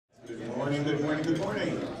morning, good morning, good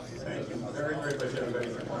morning. Thank you very, very much, everybody,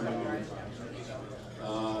 for coming.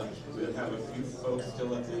 We'll have a few folks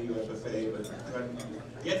still at the UFFA, but try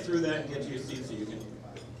to get through that and get to your seats so you can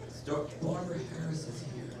start. Barbara Harris is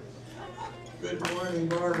here. Good morning,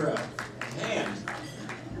 Barbara. And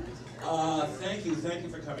thank you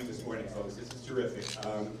for coming this morning, folks. This is terrific.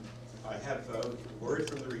 I have word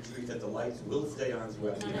from the retreat that the lights will stay on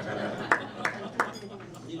throughout the entire night.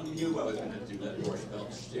 You knew I was going to do that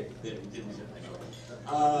Borscht shtick, didn't you?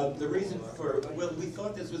 The reason for, well, we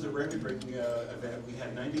thought this was a record-breaking event. We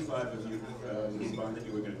had 95 of you respond that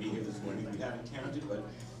you were going to be here this morning. We haven't counted, but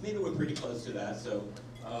maybe we're pretty close to that. So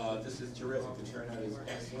this is terrific. The turnout is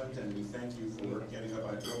excellent, and we thank you for getting up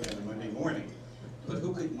early on a Monday morning. But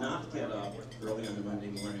who could not get up early on a Monday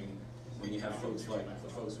morning when you have folks like the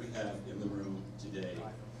folks we have in the room today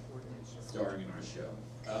starring in our show?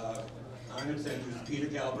 Honored Senators Peter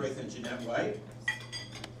Galbraith and Jeanette White,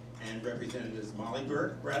 and Representatives Molly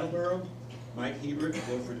Burke, Brattleboro, Mike Hebert,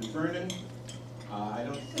 Wilford and Vernon. I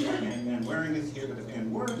don't see Ann Van Waring is here, but if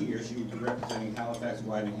Ann were here, she would be representing Halifax,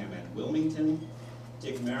 Windham, and Wilmington.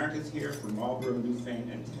 Dick Merrick is here for Marlborough, Newfane,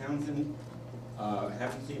 and Townsend. I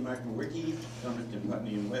haven't seen Mike Mawicki, Somerston,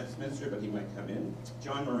 Putney, and Westminster, but he might come in.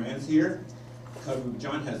 John Moran's here.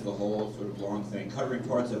 John has the whole sort of long thing, covering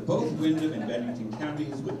parts of both Windham and Bennington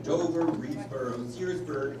counties with Dover, Reedsboro,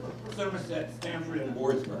 Searsburg, Somerset, Stamford, and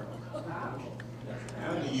Wardsboro.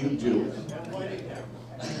 How do you do it?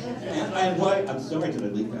 And White, I'm sorry, did I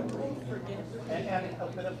leave that word? And a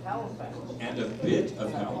bit of Halifax. And a bit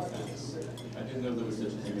of Halifax. I didn't know there was such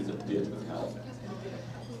a thing as a bit of Halifax.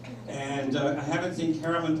 And I haven't seen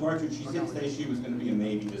Carolyn Partridge. She did say she was going to be a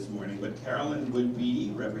maybe this morning, but Carolyn would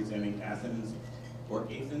be representing Athens, or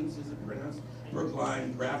Athens, is it pronounced?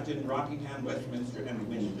 Brookline, Grafton, Rockingham, Westminster, and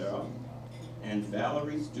Windsor. And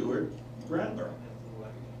Valerie Stewart, Brattleboro.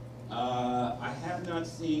 I have not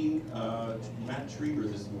seen Matt Trieber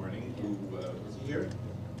this morning, who was he here?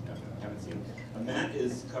 No, I haven't seen him. Matt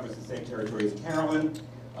covers the same territory as Carolyn.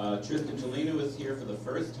 Tristan Tolino is here for the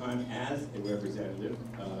first time as a representative.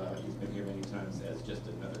 He's been here many times as just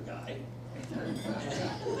another guy.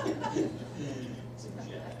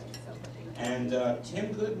 And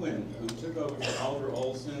Tim Goodwin, who took over for Oliver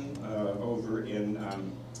Olson over in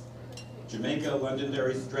Jamaica,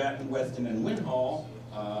 Londonderry, Stratton, Weston, and Winhall.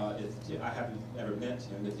 I haven't ever met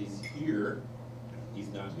him. If he's here, he's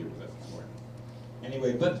not here with us this morning.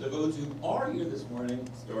 Anyway, but to those who are here this morning,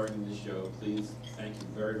 starring in the show, please thank you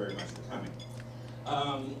very, very much for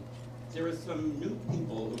coming. There are some new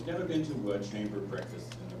people who've never been to a chamber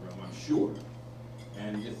breakfast in the room, I'm sure.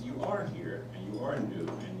 And if you are here, and you are new,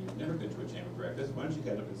 and you've never been to a chamber breakfast, why don't you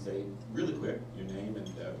get up and say, really quick, your name and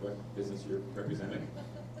what business you're representing?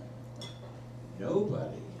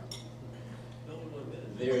 Nobody.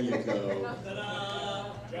 There you go.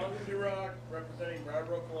 Ta-da! Jonathan Durock, representing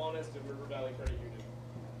Brattleboro Colonist and River Valley Credit Union.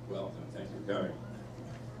 Welcome, thank you for coming.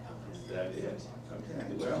 Is that it?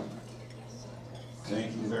 Okay, well,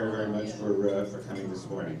 thank you very, very much for coming this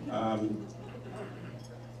morning.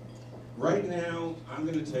 Right now, I'm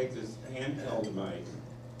going to take this handheld mic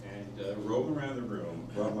and roam around the room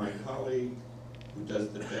while my colleague, who does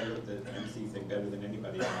the MC thing better than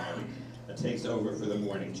anybody I know, takes over for the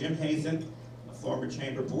morning. Jim Hazen, a former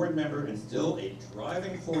chamber board member and still a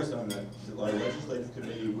driving force on the legislative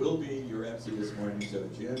committee, will be your MC this morning. So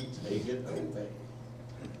Jim, take it away.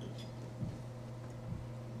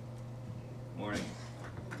 Morning.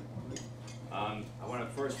 I want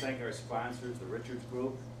to first thank our sponsors, the Richards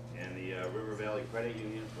Group and the River Valley Credit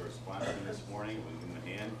Union, for sponsoring this morning. We'll give them a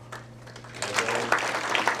hand.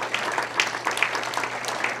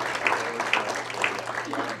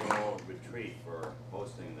 Brattleboro Retreat for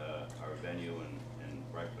hosting our venue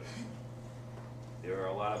and breakfast. There are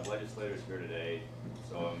a lot of legislators here today,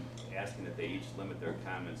 so I'm asking that they each limit their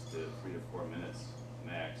comments to 3 to 4 minutes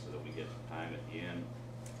max, so that we get time at the end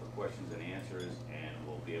for questions and answers, and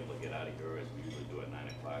we'll be able to get out of here as we usually do at 9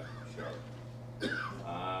 o'clock sharp.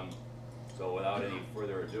 So without any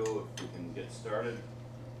further ado, if we can get started.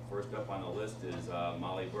 First up on the list is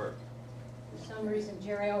Molly Burke. For some reason,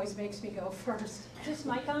 Jerry always makes me go first. Is this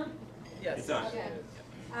mic on? Yes. It's on. Okay.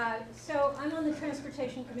 So I'm on the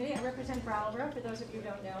Transportation Committee. I represent Brattleboro. For those of you who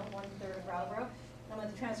don't know, 1/3 of Brattleboro. I'm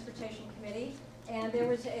on the Transportation Committee. And there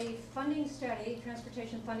was a funding study,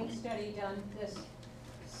 transportation funding study done this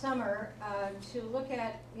summer to look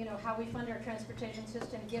at, how we fund our transportation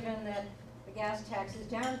system, given that the gas tax is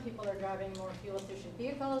down, people are driving more fuel-efficient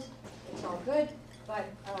vehicles. It's all good, but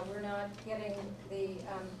we're not getting the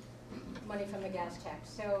money from the gas tax.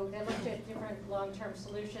 So they looked at different long-term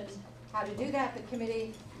solutions, how to do that. The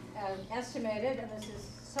committee estimated, and this is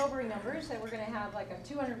sobering numbers that we're going to have like a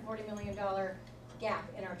 $240 million gap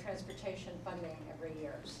in our transportation funding every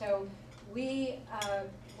year. So we,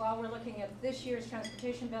 while we're looking at this year's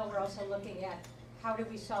transportation bill, we're also looking at how do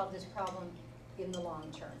we solve this problem in the long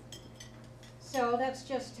term. So that's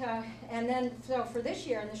just, and then, so for this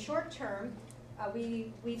year, in the short term,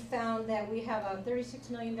 we found that we have a $36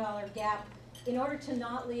 million gap. In order to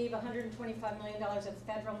not leave $125 million of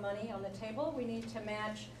federal money on the table, we need to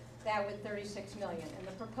match that with $36 million. And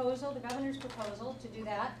the proposal, the governor's proposal to do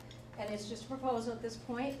that, and it's just a proposal at this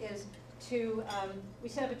point, is to, we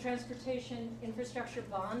set up a transportation infrastructure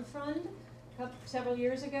bond fund several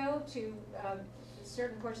years ago to, a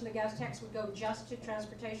certain portion of the gas tax would go just to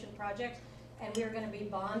transportation projects, and we're going to be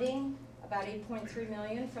bonding about $8.3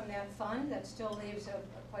 million from that fund. That still leaves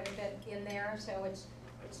quite a bit in there, so it's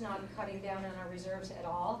not cutting down on our reserves at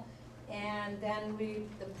all. And then the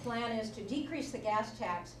plan is to decrease the gas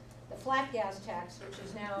tax, the flat gas tax, which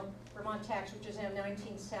is now Vermont tax, which is now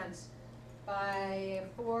 19 cents, by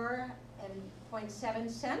 4.7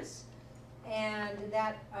 cents, and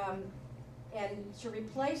that and to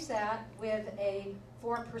replace that with a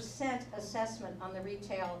 4% assessment on the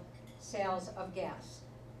retail sales of gas.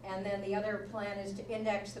 And then the other plan is to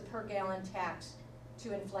index the per gallon tax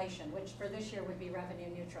to inflation, which for this year would be revenue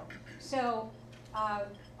neutral. So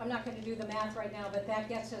I'm not going to do the math right now, but that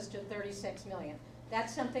gets us to $36 million.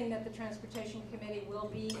 That's something that the Transportation Committee will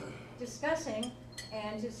be discussing,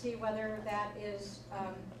 and to see whether that is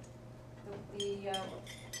the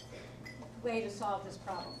way to solve this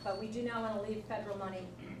problem. But we do not want to leave federal money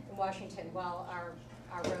in Washington while our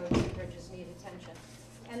roads and bridges need attention.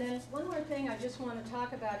 And then one more thing I just want to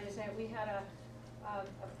talk about is that we had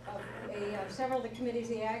several of the committees,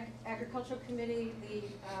 the Agricultural Committee,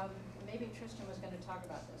 maybe Tristan was going to talk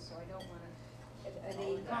about this, so I don't want to,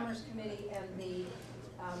 the Commerce Committee and the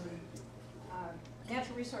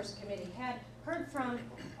Natural Resource Committee had heard from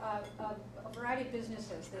a variety of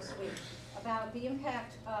businesses this week about the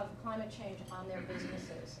impact of climate change on their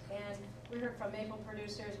businesses. And we heard from maple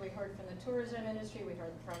producers, we heard from the tourism industry, we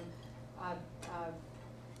heard from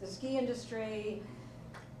the ski industry,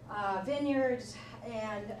 vineyards,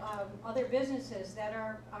 and other businesses that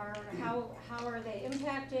are how are they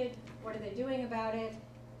impacted, what are they doing about it,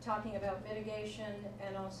 talking about mitigation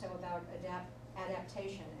and also about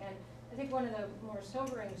adaptation. And I think one of the more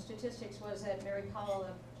sobering statistics was that Mary Powell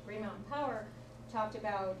of Green Mountain Power talked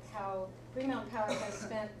about how Green Mountain Power has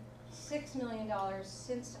spent $6 million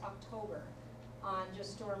since October on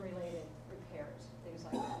just storm-related repairs, things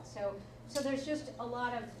like that. So there's just a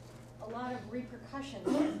lot of repercussions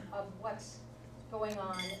of what's going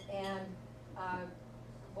on, and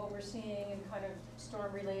what we're seeing in kind of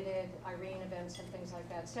storm-related Irene events and things like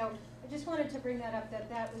that. So I just wanted to bring that up,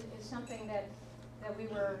 that is something that we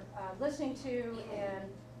were listening to, and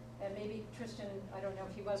maybe Tristan, I don't know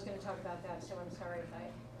if he was going to talk about that, so I'm sorry if I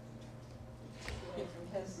took away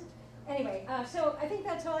from his. Anyway, so I think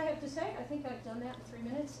that's all I have to say. I think I've done that in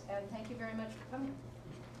 3 minutes, and thank you very much for coming.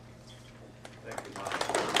 Thank you, Molly.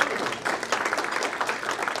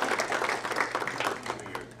 For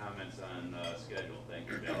your comments on schedule. Thank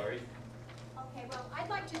you, Valerie. Okay, well, I'd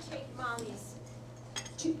like to take Molly's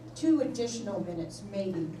two additional minutes,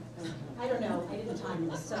 maybe. I don't know, I didn't time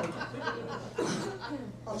this, so.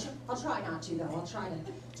 I'll try not to, though. I'll try to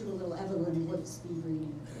do a little Evelyn Wood speed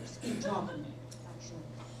reading, speed talking, actually.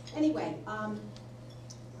 Anyway,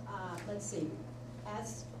 let's see.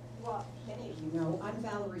 As well, many of you know, I'm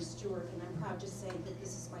Valerie Stewart, and I'm proud to say that this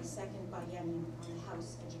is my second biennium on the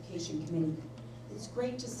House Education Committee. It's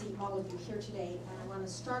great to see all of you here today, and I want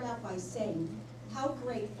to start out by saying how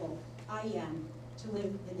grateful I am to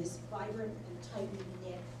live in this vibrant and tightly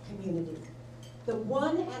knit community. The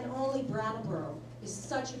one and only Brattleboro is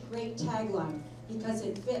such a great tagline because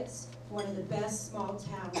it fits one of the best small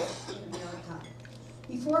towns in America.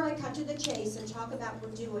 Before I cut to the chase and talk about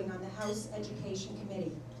what we're doing on the House Education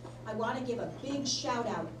Committee, I want to give a big shout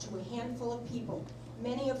out to a handful of people,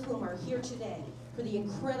 many of whom are here today, for the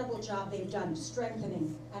incredible job they've done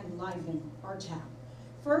strengthening and enlivening our town.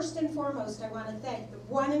 First and foremost, I want to thank the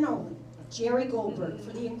one and only Jerry Goldberg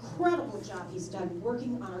for the incredible job he's done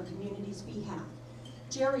working on our community's behalf.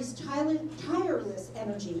 Jerry's tireless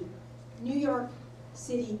energy, New York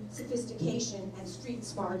City sophistication, and street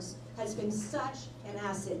smarts has been such an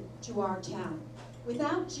asset to our town.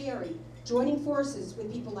 Without Jerry joining forces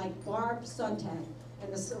with people like Barb Sontag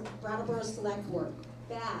and the Brattleboro Select Board,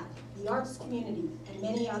 BAD, the arts community, and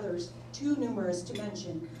many others, too numerous to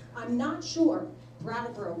mention, I'm not sure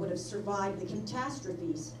Brattleboro would have survived the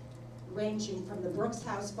catastrophes ranging from the Brooks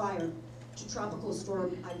House fire to Tropical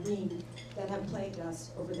Storm Irene that have plagued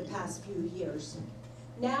us over the past few years.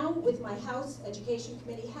 Now, with my House Education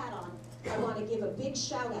Committee hat on, I want to give a big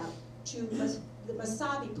shout out to the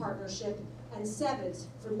Masabi Partnership and Sevens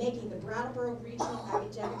for making the Brattleboro Regional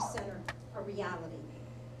Academic Center a reality.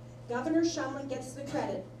 Governor Shumlin gets the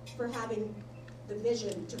credit for having the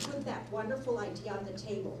vision to put that wonderful idea on the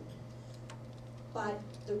table. But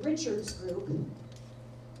the Richards group,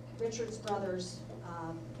 Richards brothers,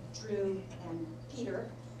 Drew and Peter,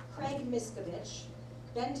 Craig Miskovich,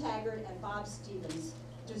 Ben Taggart, and Bob Stevens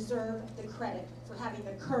deserve the credit for having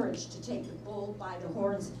the courage to take the bull by the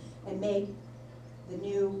horns and make the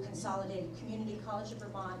new Consolidated Community College of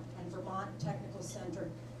Vermont and Vermont Technical Center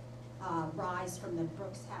rise from the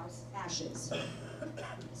Brooks House ashes.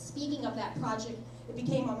 Speaking of that project, it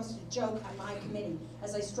became almost a joke on my committee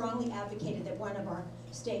as I strongly advocated that one of our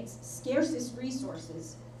state's scarcest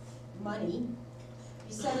resources, money,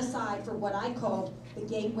 be set aside for what I called the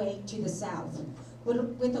gateway to the South.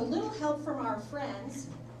 With a little help from our friends,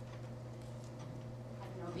 I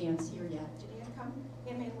don't know if Ann's here yet. Did Ann come?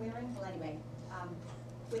 Ann Waring? Well, anyway,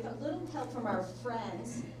 with a little help from our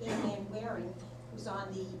friends, Ann Waring, who's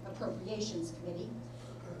on the Appropriations Committee,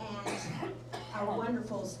 and our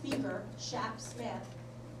wonderful speaker, Shaq Smith,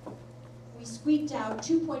 we squeaked out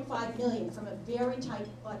 $2.5 million from a very tight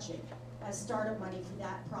budget as startup money for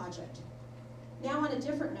that project. Now, on a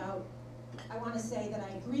different note, I want to say that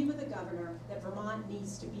I agree with the governor that Vermont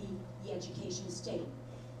needs to be the education state,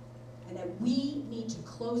 and that we need to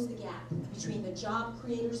close the gap between the job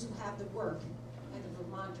creators who have the work and the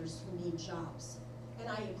Vermonters who need jobs. And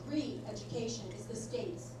I agree, education is the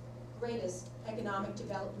state's greatest economic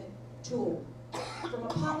development tool. From a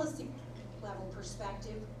policy level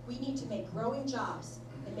perspective, we need to make growing jobs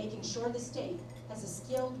and making sure the state has a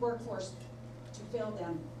skilled workforce to fill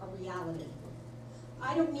them a reality.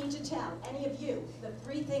 I don't need to tell any of you the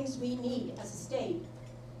 3 things we need as a state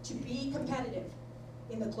to be competitive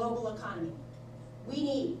in the global economy. We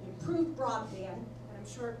need improved broadband, and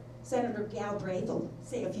I'm sure Senator Galbraith will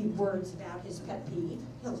say a few words about his pet peeve.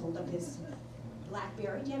 He'll hold up his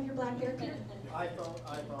BlackBerry. Do you have your BlackBerry, Peter?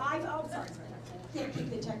 iPhone, sorry. Can't keep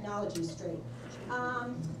the technology straight.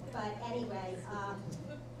 But anyway,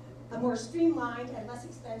 a more streamlined and less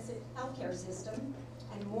expensive healthcare system,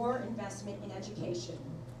 and more investment in education.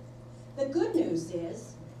 The good news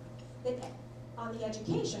is that on the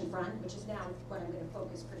education front, which is now what I'm going to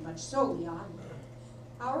focus pretty much solely on,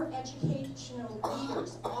 our educational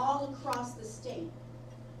leaders all across the state,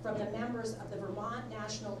 from the members of the Vermont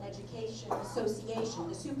National Education Association,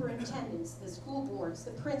 the superintendents, the school boards,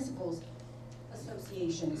 the principals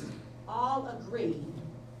associations, all agree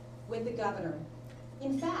with the governor.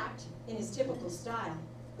 In fact, in his typical style,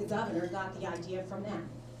 the governor got the idea from them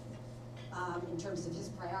in terms of his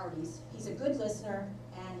priorities. He's a good listener,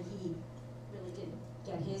 and he really did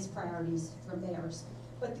get his priorities from theirs.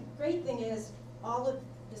 But the great thing is, all of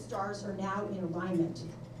the stars are now in alignment.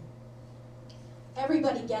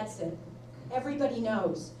 Everybody gets it. Everybody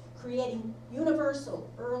knows. Creating universal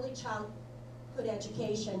early childhood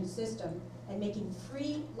education system and making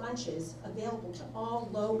free lunches available to all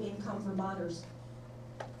low-income Vermonters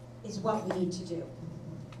is what we need to do.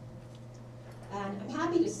 And I'm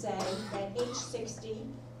happy to say that H60,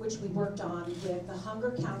 which we worked on with the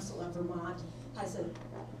Hunger Council of Vermont, has a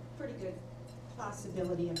pretty good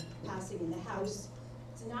possibility of passing in the House.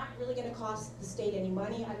 It's not really going to cost the state any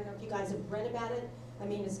money. I don't know if you guys have read about it. I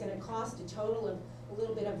mean, it's going to cost a total of a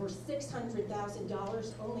little bit over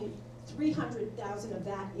 $600,000. Only $300,000 of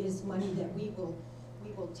that is money that we will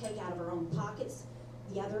take out of our own pockets.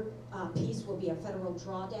 The other piece will be a federal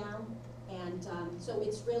drawdown. And so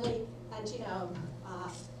it's really, and you know,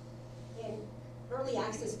 in early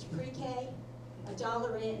access to pre-K,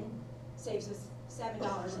 $1 in saves us $7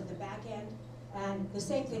 at the back end. And the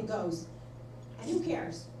same thing goes. And who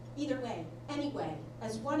cares? Either way, anyway,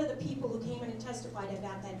 as one of the people who came in and testified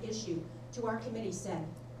about that issue to our committee said,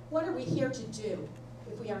 what are we here to do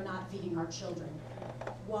if we are not feeding our children?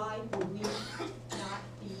 Why would we not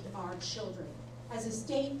feed our children? As a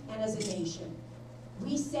state and as a nation,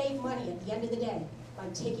 we save money at the end of the day by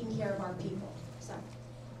taking care of our people. So,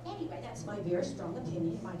 anyway, that's my very strong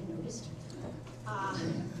opinion, you might have noticed.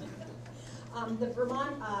 The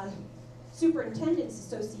Vermont Superintendents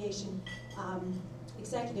Association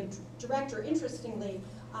Executive Director, interestingly,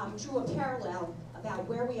 drew a parallel about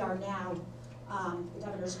where we are now, the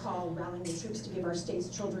governor's call, rallying the troops to give our state's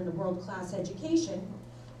children a world-class education,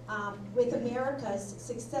 with America's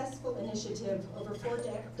successful initiative over 4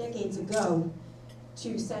 decades ago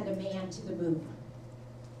to send a man to the moon.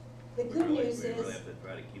 The good news is, really have to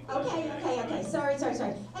try to keep it okay, sorry.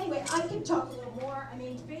 Anyway, I could talk a little more. I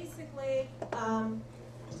mean, basically,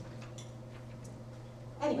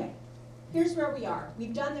 Anyway, here's where we are.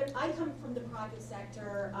 We've done I come from the private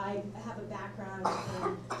sector. I have a background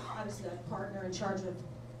in, I was the partner in charge of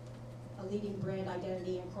a leading brand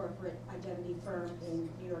identity and corporate identity firm in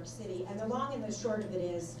New York City. And the long and the short of it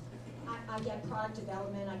is, I get product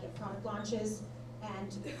development, I get product launches,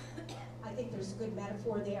 and I think there's a good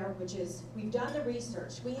metaphor there, which is we've done the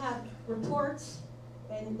research. We have reports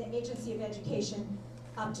in the Agency of Education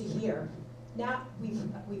up to here. Now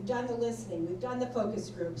we've done the listening, we've done the focus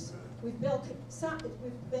groups, we've built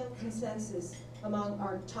consensus among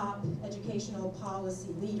our top educational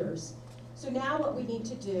policy leaders. So now what we need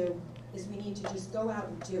to do is we need to just go out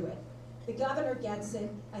and do it. The governor gets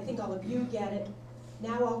it, I think all of you get it.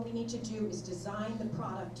 Now all we need to do is design the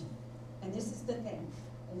product. And this is the thing,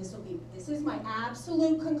 and this is my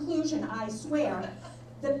absolute conclusion, I swear.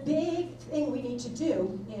 The big thing we need to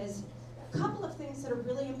do is a couple of things that are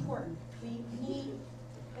really important. We need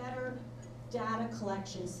better data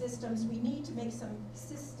collection systems. We need to make some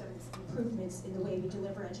systems improvements in the way we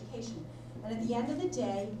deliver education. And at the end of the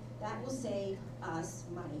day, that will save us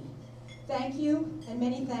money. Thank you, and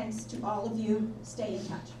many thanks to all of you. Stay in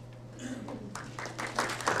touch.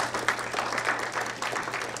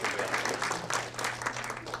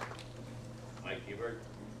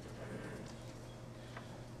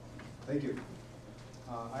 Thank you.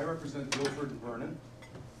 I represent Guilford and Vernon,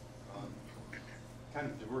 kind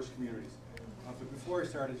of diverse communities. But before I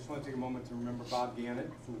start, I just want to take a moment to remember Bob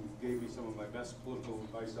Gannett, who gave me some of my best political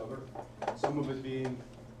advice ever. Some of it being,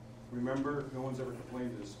 remember, no one's ever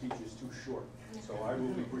complained that a speech is too short, so I will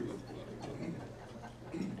be brief.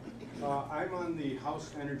 I'm on the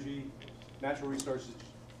House Energy, Natural Resources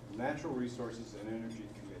and Energy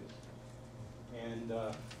Committee. And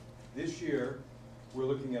this year, we're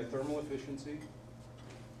looking at thermal efficiency.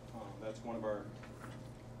 That's one of our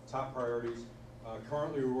top priorities.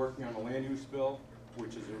 Currently, we're working on a land use bill,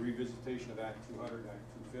 which is a revisitation of Act 200 and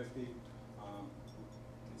Act 250. It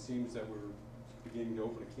seems that we're beginning to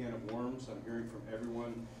open a can of worms. I'm hearing from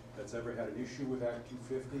everyone that's ever had an issue with Act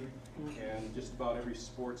 250, and just about every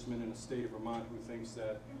sportsman in the state of Vermont who thinks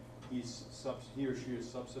that he or she is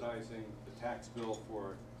subsidizing the tax bill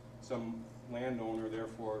for some landowner,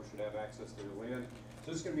 therefore should have access to their land.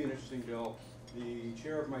 So this is going to be an interesting bill. The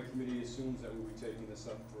chair of my committee assumes that we'll be taking this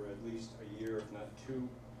up for at least a year, if not two.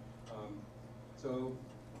 So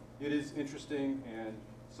it is interesting and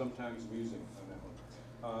sometimes amusing on that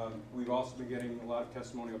one. We've also been getting a lot of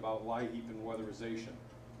testimony about lie heap and weatherization.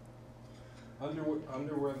 Under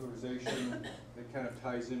weatherization, it kind of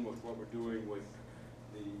ties in with what we're doing with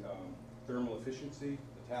the thermal efficiency.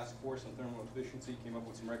 The task force on thermal efficiency came up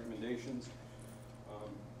with some recommendations.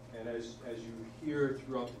 And as you hear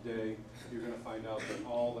throughout the day, you're going to find out that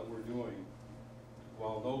all that we're doing,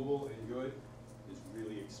 while noble and good, is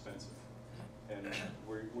really expensive. And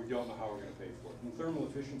we don't know how we're going to pay for it. In thermal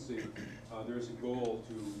efficiency, there's a goal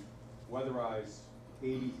to weatherize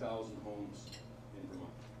 80,000 homes in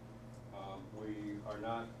Vermont. We are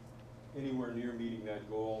not anywhere near meeting that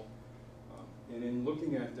goal. And in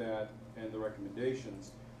looking at that and the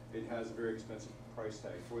recommendations, it has a very expensive price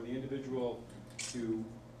tag. For the individual to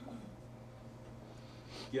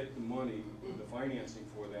get the money, the financing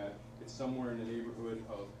for that, it's somewhere in the neighborhood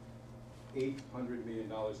of $800 million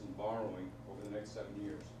in borrowing over the next 7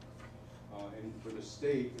 years. And for the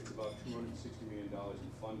state, it's about $260 million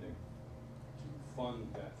in funding to fund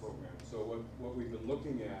that program. So what we've been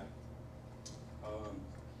looking at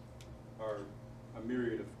are a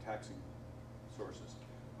myriad of taxing sources.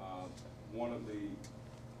 One of the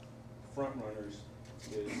front runners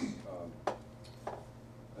is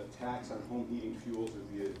a tax on home heating fuels. Would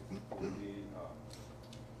be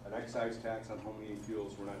an excise tax on home heating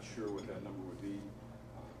fuels. We're not sure what that number would be,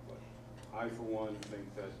 but I, for one,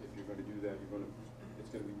 think that if you're going to do that, it's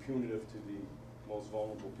going to be punitive to the most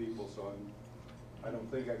vulnerable people. So I don't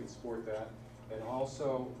think I can support that. And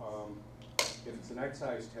also, if it's an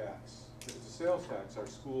excise tax, if it's a sales tax, our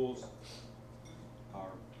schools,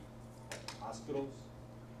 our hospitals,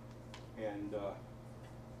 and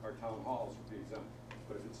our town halls would be exempt.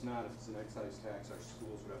 But if it's not, if it's an excise tax, our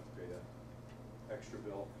schools would have to pay that extra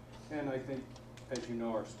bill. And I think, as you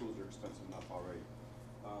know, our schools are expensive enough already.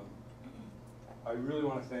 I really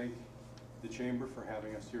want to thank the Chamber for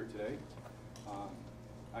having us here today.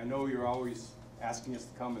 I know you're always asking us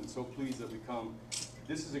to come, and so pleased that we come.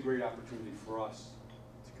 This is a great opportunity for us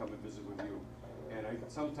to come and visit with you. And I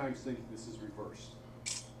sometimes think this is reversed.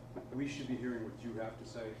 We should be hearing what you have to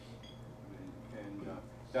say, and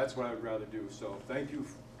that's what I would rather do. So thank you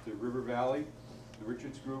to River Valley, the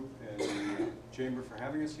Richards Group, and the Chamber for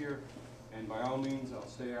having us here. And by all means, I'll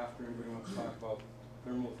stay after. Anybody wants to talk about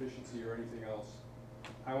thermal efficiency or anything else,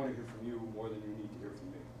 I want to hear from you more than you need to hear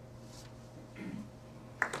from me.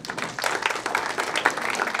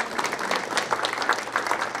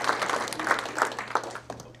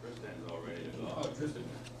 Tristan's all ready to go. Oh, Tristan,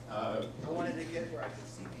 I wanted to get where I could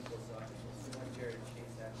see people, so I just want Jerry to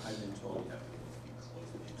chase that. I've been told you have to be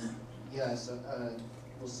close. Yeah, so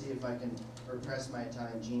we'll see if I can repress my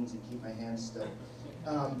Italian genes and keep my hands still.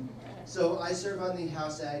 So I serve on the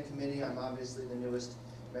House Ag Committee. I'm obviously the newest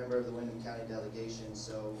member of the Windham County delegation,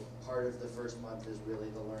 so part of the first month is really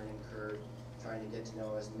the learning curve, trying to get to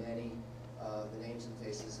know as many of the names and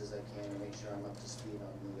faces as I can and make sure I'm up to speed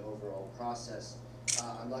on the overall process.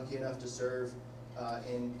 I'm lucky enough to serve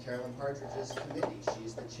in Carolyn Partridge's committee.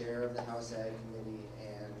 She's the chair of the House Ag Committee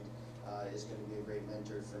and is going to be a great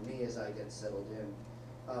mentor for me as I get settled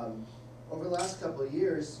in. Over the last couple of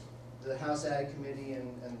years, the House Ag Committee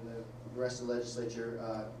and the rest of the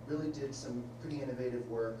legislature really did some pretty innovative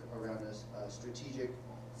work around a strategic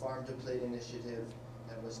farm-to-plate initiative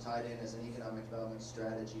that was tied in as an economic development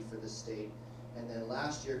strategy for the state. And then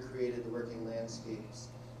last year created the Working Landscapes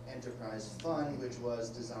Enterprise Fund, which was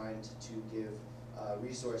designed to give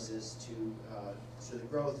resources to the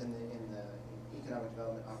growth in the economic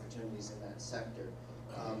development opportunities in that sector.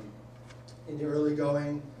 In the early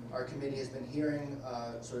going, our committee has been hearing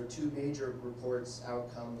sort of two major reports,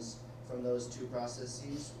 outcomes from those two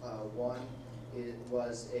processes. One, it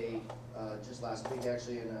was just last week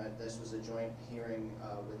actually, and this was a joint hearing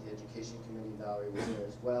with the Education Committee. Valerie was there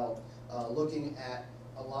as well, looking at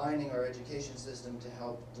aligning our education system to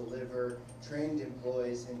help deliver trained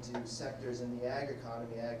employees into sectors in the ag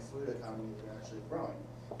economy, ag food economy that are actually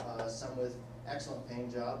growing. Some with excellent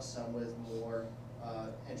paying jobs, some with more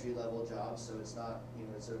entry-level jobs, so it's not,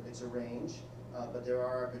 it's a range, but there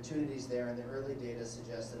are opportunities there, and the early data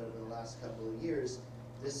suggests that over the last couple of years,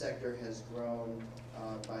 this sector has grown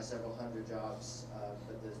by several hundred jobs,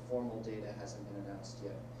 but the formal data hasn't been announced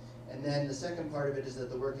yet. And then the second part of it is that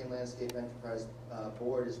the Working Landscape Enterprise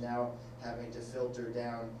Board is now having to filter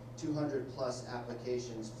down 200 plus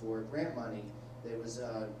applications for grant money. There was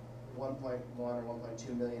 1.1 or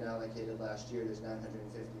 1.2 million allocated last year. There's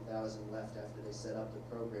 950,000 left after they set up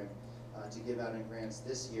the program to give out in grants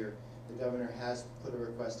this year. The governor has put a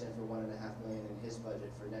request in for $1.5 million in his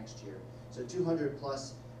budget for next year. So 200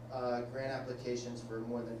 plus grant applications for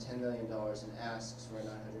more than $10 million and asks for a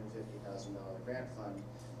 $950,000 grant fund.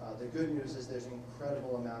 The good news is there's an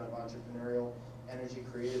incredible amount of entrepreneurial energy,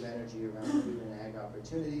 creative energy around food and ag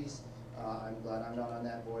opportunities. I'm glad I'm not on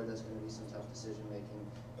that board. That's going to be some tough decision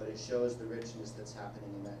making, but it shows the richness that's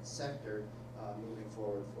happening in that sector moving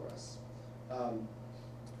forward for us.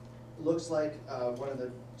 Looks like one of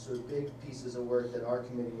the sort of big pieces of work that our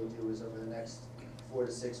committee will do is over the next 4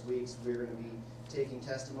 to 6 weeks, we're going to be taking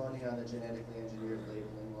testimony on the genetically engineered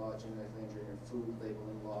labeling law, genetically engineered food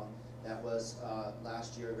labeling law. That was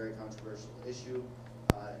last year a very controversial issue,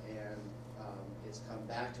 and it's come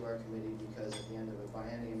back to our committee because at the end of a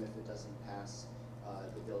biennium, if it doesn't pass,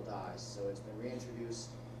 the bill dies. So it's been reintroduced,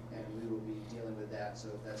 and we will be dealing with that. So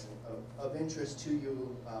if that's of interest to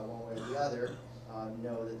you one way or the other,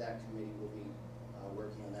 know that that committee will be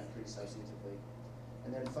working on that pretty substantively.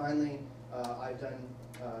 And then finally, I've done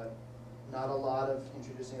not a lot of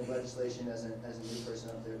introducing of legislation as a new person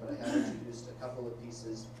up there, but I have introduced a couple of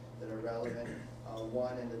pieces that are relevant.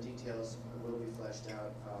 One, and the details will be fleshed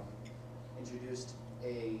out, introduced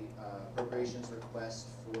a appropriations request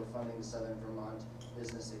for funding the Southern Vermont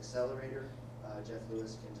Business Accelerator. Jeff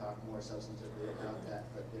Lewis can talk more substantively about that,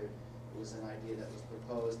 but there was an idea that was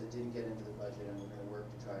proposed that didn't get into the budget, and we're going to work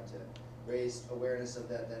to try to raise awareness of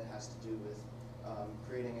that. That has to do with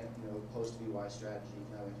creating a post-VY strategy,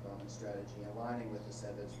 economic development strategy, aligning with the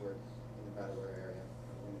SEVID's work in the Brattleboro area,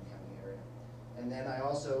 the Windham County area. And then I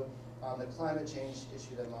also, on the climate change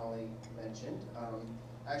issue that Molly mentioned,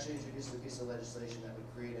 actually introduced a piece of legislation that would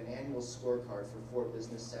create an annual scorecard for 4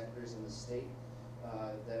 business sectors in the state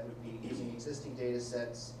that would be using existing data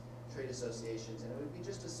sets, trade associations, and it would be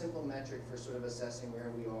just a simple metric for sort of assessing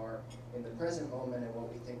where we are in the present moment and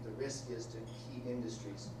what we think the risk is to key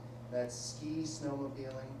industries. That's ski,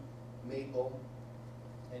 snowmobiling, maple,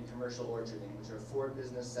 and commercial orcharding, which are 4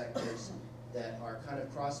 business sectors that are kind of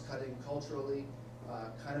cross-cutting culturally,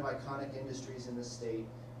 kind of iconic industries in the state,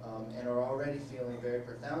 and are already feeling very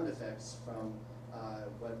profound effects from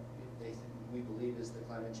what we believe is the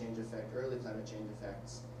climate change effect, early climate change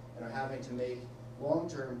effects, and are having to make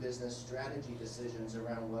long-term business strategy decisions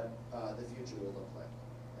around what the future will look like.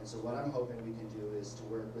 And so what I'm hoping we can do is to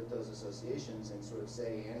work with those associations and sort of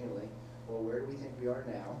say annually, well, where do we think we are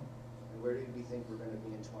now, and where do we think we're going to be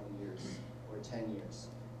in 20 years or 10 years?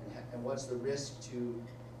 And what's the risk to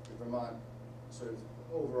the Vermont sort of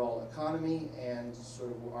overall economy and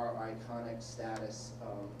sort of our iconic status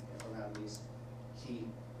around these key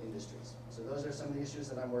industries. So those are some of the issues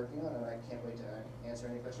that I'm working on, and I can't wait to answer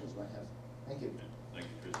any questions you might have. Thank you. Thank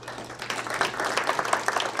you, Chris.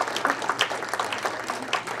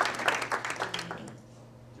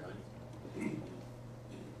 John?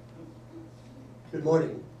 Good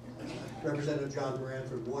morning. Representative John Moran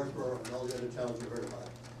from Wardboro and all the other towns you heard about.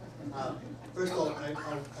 First of all, I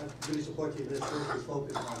really support the administration's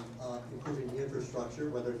focus on improving the infrastructure,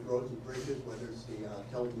 whether it's roads and bridges, whether it's the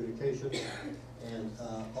telecommunications, and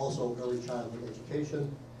also early childhood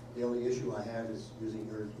education. The only issue I have is using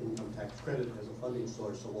earned income tax credit as a funding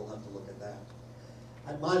source, so we'll have to look at that.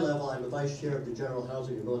 At my level, I'm the vice chair of the General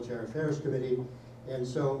Housing and Military Affairs Committee, and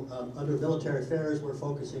so under military affairs, we're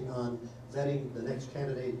focusing on vetting the next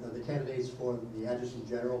candidate, the candidates for the adjutant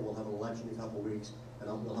general. We'll have an election in a couple of weeks,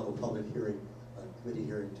 and we'll have a public hearing, committee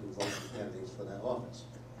hearing to vote for candidates for that office.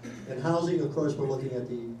 In housing, of course, we're looking at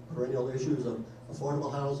the perennial issues of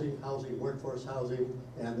affordable housing, workforce housing,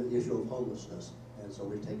 and the issue of homelessness. And so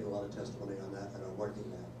we've taken a lot of testimony on that and are working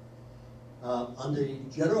that. On the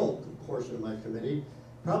general portion of my committee,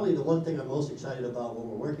 probably the one thing I'm most excited about what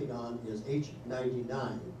we're working on is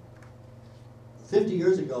H99. 50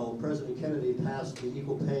 years ago, President Kennedy passed the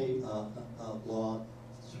equal pay law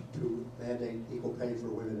to mandate equal pay for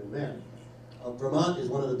women and men. Vermont is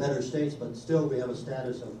one of the better states, but still we have a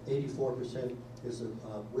status of 84%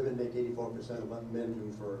 women make 84% of what men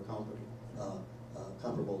do for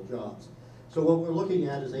comparable jobs. So what we're looking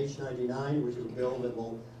at is H99, which is a bill that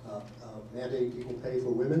will mandate equal pay for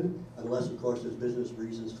women, unless of course there's business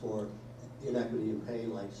reasons for inequity in pay,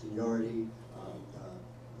 like seniority,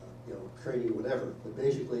 training, whatever. But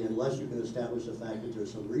basically, unless you can establish the fact that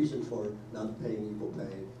there's some reason for not paying equal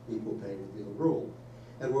pay would be the rule.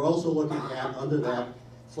 And we're also looking at, under that,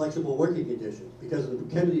 flexible working conditions. Because in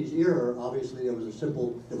Kennedy's era, obviously there was a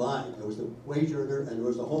simple divide. There was the wage earner and there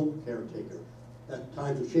was the home caretaker. That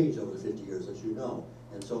times have changed over the 50 years, as you know.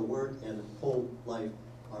 And so work and home life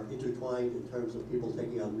are intertwined in terms of people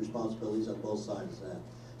taking on responsibilities on both sides of that.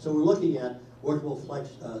 So we're looking at workable flex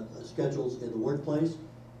schedules in the workplace,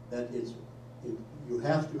 that you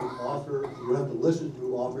have to listen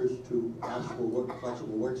to offers to ask for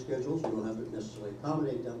flexible work schedules. You don't have to necessarily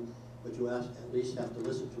accommodate them, but you at least have to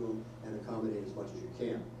listen to them and accommodate as much as you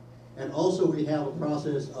can. And also we have a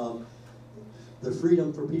process of the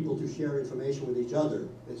freedom for people to share information with each other.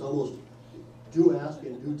 It's almost do ask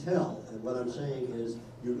and do tell. And what I'm saying is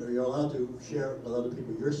you're allowed to share with other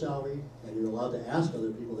people your salary, and you're allowed to ask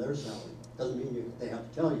other people their salary. Doesn't mean they have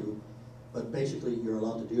to tell you, but basically you're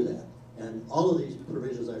allowed to do that. And all of these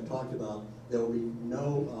provisions I've talked about, there will be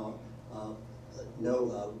no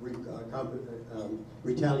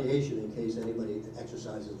retaliation in case anybody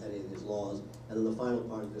exercises any of these laws. And then the final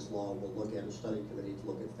part of this law will look at a study committee to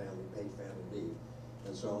look at paid family leave.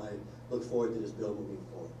 And so I look forward to this bill moving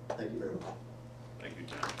forward. Thank you very much. Thank you,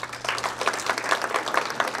 John.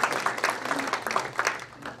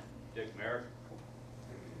 Dick Merrick.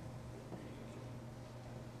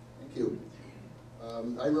 Thank you.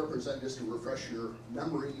 I represent, just to refresh your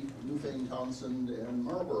memory, Newfane, Townsend, and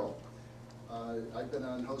Marlboro. I've been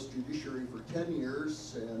on House Judiciary for 10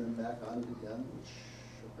 years and am back on it again, which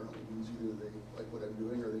apparently means either they like what I'm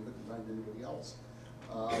doing or they couldn't find anybody else.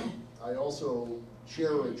 I also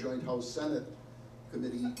chair a joint House-Senate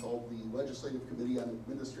committee called the Legislative Committee on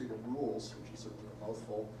Administrative Rules, which is certainly a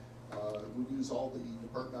mouthful. We use all the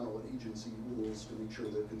departmental and agency rules to make sure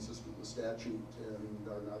they're consistent with statute and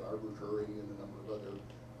are not arbitrary and a number of other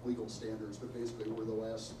legal standards. But basically, we're the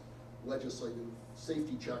last legislative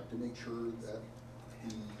safety check to make sure that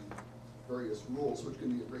the various rules, which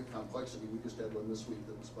can be a great complexity, we just had one this week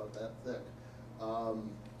that was about that thick,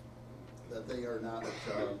 that they are not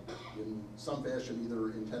in some fashion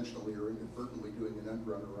either intentionally or inadvertently doing an end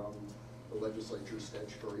run around the legislature's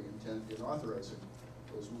statutory intent in authorizing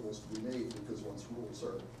those rules to be made, because once rules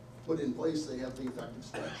are put in place, they have the effect of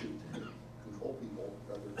statute to control people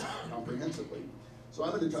rather comprehensively. So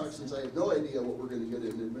I'm going to talk, since I have no idea what we're going to get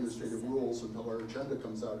in administrative rules until our agenda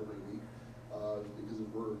comes out every week, because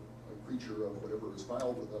we're a creature of whatever is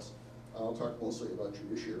filed with us. I'll talk mostly about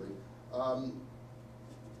judiciary.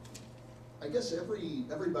 I guess every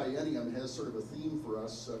biennium has sort of a theme for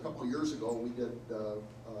us. A couple of years ago, we did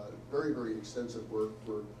very, very extensive work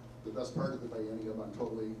for the best part of the biennium on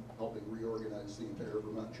totally helping reorganize the entire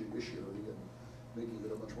Vermont judiciary and making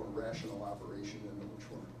it a much more rational operation and a much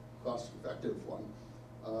more cost-effective one.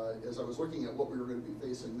 As I was looking at what we were going to be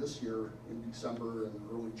facing this year in December and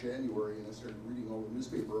early January, and I started reading all the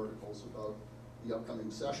newspaper articles about the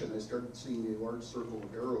upcoming session, I started seeing a large circle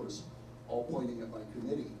of arrows all pointing at my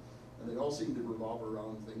committee. And they all seem to revolve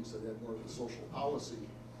around things that had more of a social policy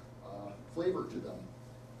flavor to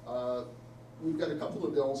them. We've got a couple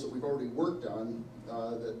of bills that we've already worked on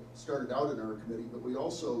that started out in our committee, but we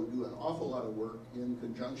also do an awful lot of work in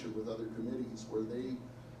conjunction with other committees where they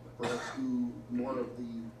perhaps do more of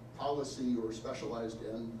the policy or specialized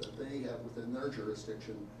end that they have within their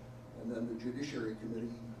jurisdiction, and then the Judiciary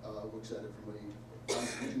Committee looks at it from a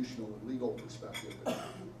constitutional and legal perspective and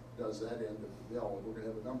does that end of the bill. We're going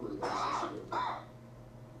to have a number of those this year.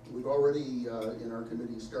 We've already, in our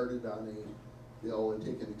committee, started on a bill and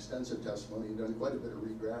taken extensive testimony and done quite a bit of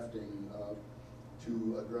redrafting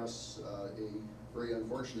to address a very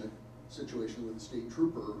unfortunate situation with a state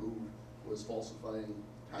trooper who was falsifying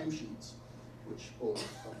timesheets, which both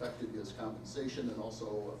affected his compensation and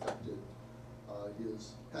also affected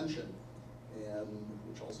his pension, and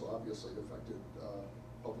which also obviously affected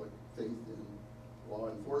public faith in law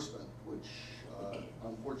enforcement, which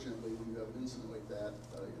unfortunately when you have an incident like that,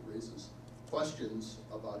 it raises questions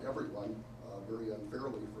about everyone very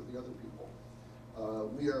unfairly for the other people.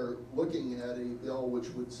 We are looking at a bill which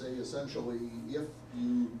would say essentially if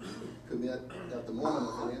you commit at the moment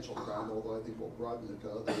a financial crime, although I think we'll broaden it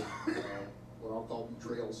to other what I'll call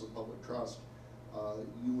betrayals of public trust,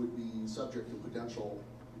 you would be subject to potential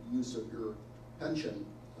use of your pension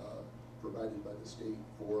provided by the state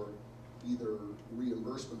for either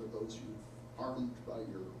reimbursement of those you've harmed by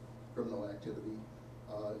your criminal activity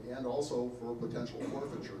and also for potential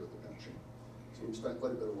forfeiture of the pension. So we've spent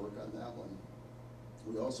quite a bit of work on that one.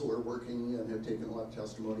 We also are working and have taken a lot of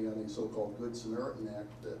testimony on a so-called Good Samaritan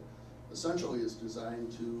Act that essentially is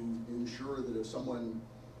designed to ensure that if someone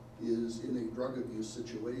is in a drug abuse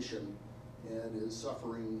situation and is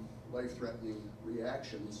suffering life-threatening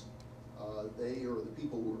reactions, they or the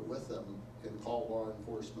people who are with them can call law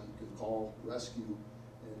enforcement, can call rescue,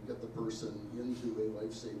 and get the person into a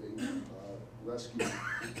life-saving rescue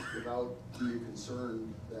without being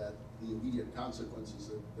concerned that the immediate consequences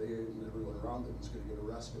that they and everyone around them is going to get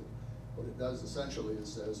arrested. What it does essentially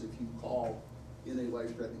is says if you call in a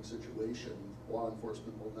life-threatening situation, law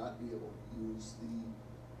enforcement will not be able to use the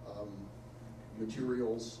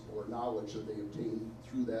materials or knowledge that they obtain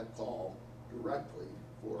through that call directly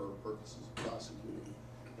for purposes of prosecuting.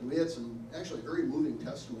 And we had some actually very moving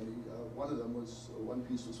testimony. One of them was, one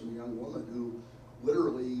piece was from a young woman who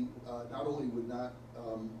literally not only would not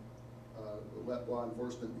let law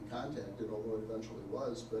enforcement be contacted, although it eventually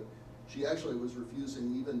was, but she actually was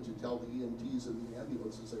refusing even to tell the EMTs in the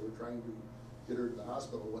ambulances they were trying to get her to the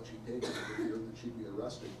hospital what she'd taken for fear that she'd be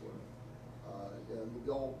arrested for it. And the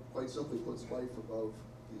bill quite simply puts life above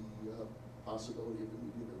the possibility of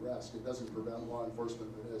immediate arrest. It doesn't prevent law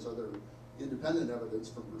enforcement that has other independent evidence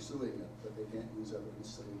from pursuing it, but they can't use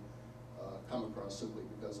evidence they come across simply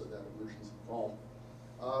because of that emergency call.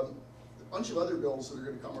 A bunch of other bills that are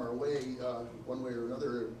going to come our way, one way or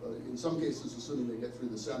another, in some cases assuming they get through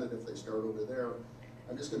the Senate if they start over there.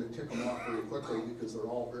 I'm just going to tick them off very quickly because they're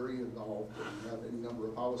all very involved and have any number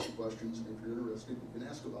of policy questions, and if you're interested, you can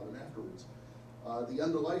ask about them afterwards. The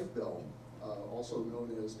end-of-life bill, also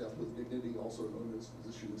known as death with dignity, also known as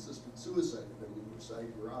physician-assisted suicide, depending on which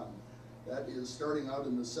side you're on. That is starting out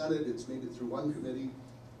in the Senate. It's made it through one committee.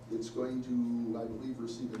 It's going to, I believe,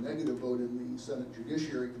 receive a negative vote in the Senate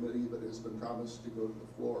Judiciary Committee, but has been promised to go to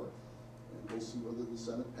the floor. And we'll see whether the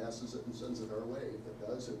Senate passes it and sends it our way. If it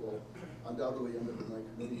does, it will undoubtedly end up in my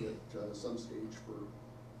committee at some stage for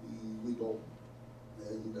the legal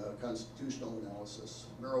and constitutional analysis.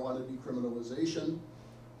 Marijuana decriminalization,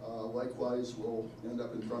 likewise, will end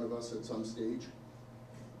up in front of us at some stage.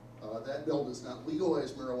 That bill does not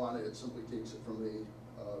legalize marijuana, it simply takes it from a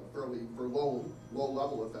fairly, for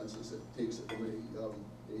low-level offenses, it takes it from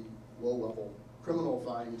a low-level criminal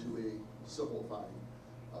fine to a civil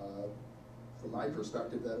fine. From my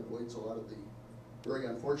perspective, that avoids a lot of the very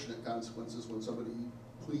unfortunate consequences when somebody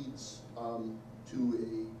pleads to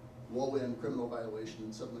a low-end criminal violation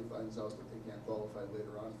and suddenly finds out that they can't qualify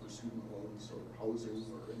later on for student loans or housing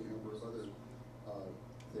or any number of other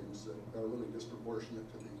things that are really disproportionate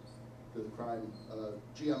to the crime.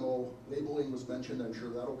 GMO labeling was mentioned. I'm sure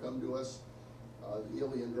that'll come to us. The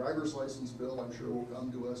alien driver's license bill, I'm sure, will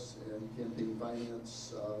come to us, and campaign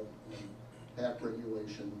finance and PAC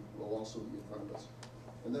regulation will also be in front of us.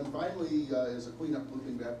 And then finally, as a cleanup,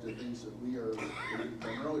 moving back to things that we are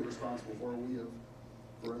primarily responsible for, we have,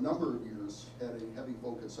 for a number of years, had a heavy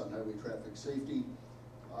focus on highway traffic safety.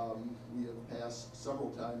 We have passed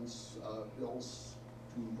several times bills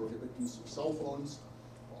to prohibit use of cell phones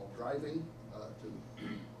while driving, to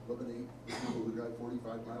eliminate the people who drive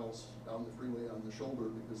 45 miles down the freeway on the shoulder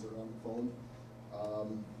because they're on the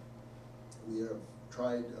phone. We have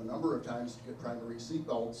tried a number of times to get primary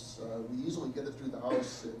seatbelts. We easily get it through the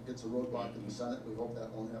House. It gets a roadblock in the Senate. We hope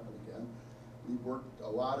that won't happen again. We've worked a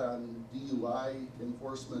lot on DUI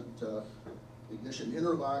enforcement, ignition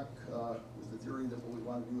interlock, with the theory that what we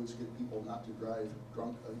want to do is get people not to drive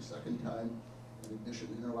drunk a second time. And ignition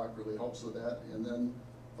interlock really helps with that. And then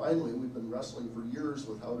finally, we've been wrestling for years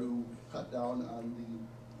with how to cut down on the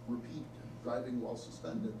repeat driving while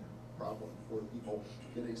suspended problem, where people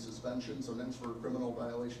get a suspension, sometimes for criminal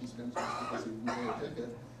violations, sometimes because they didn't pay a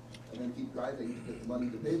ticket, and then keep driving to get the money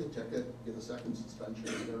to pay the ticket, get a second suspension.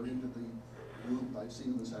 They're into the group. I've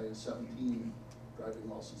seen them as high as 17 driving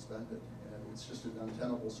while suspended, and it's just an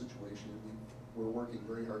untenable situation. We're working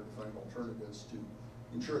very hard to find alternatives to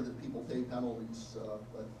ensure that people pay penalties,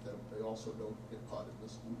 but that they also don't get caught in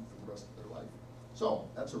this loop for the rest of their life. So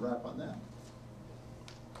that's a wrap on that.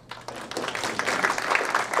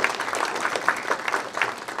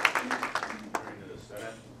 Turning to the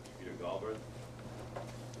Senate, Peter Galbraith.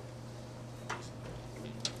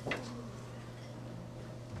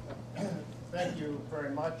 Thank you very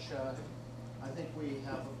much. I think we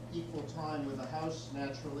have equal time with the House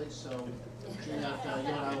naturally, so Jeanette, you and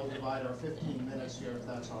I will divide our 15 minutes here if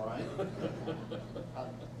that's all right.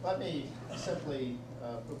 Let me simply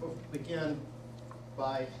begin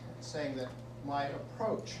by saying that my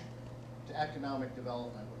approach to economic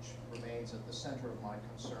development, which remains at the center of my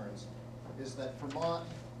concerns, is that Vermont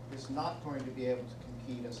is not going to be able to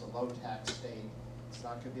compete as a low-tax state. It's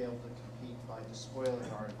not going to be able to compete by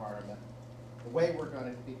despoiling our environment. The way we're going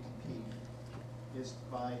to compete is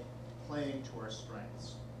by playing to our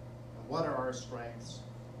strengths. And what are our strengths?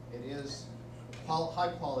 It is the high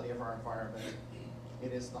quality of our environment.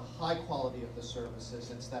 It is the high quality of the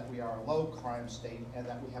services. It's that we are a low crime state and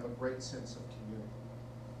that we have a great sense of community.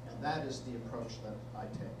 And that is the approach that I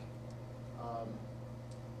take.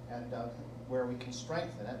 Where we can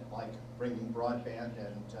strengthen it, like bringing broadband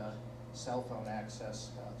and cell phone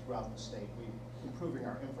access throughout the state, improving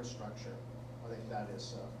our infrastructure. I think that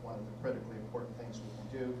is one of the critically important things we can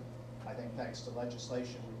do. I think thanks to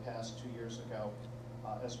legislation we passed 2 years ago,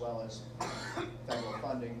 as well as federal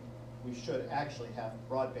funding, we should actually have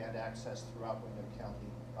broadband access throughout Windham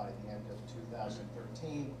County by the end of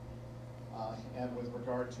 2013. And with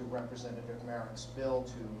regard to Representative Merrick's bill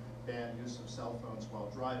to ban use of cell phones while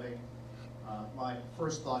driving, my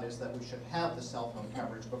first thought is that we should have the cell phone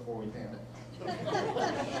coverage before we ban it.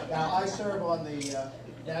 Now, I serve on the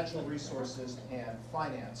Natural Resources and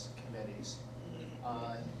Finance Committees,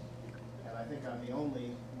 and I think I'm the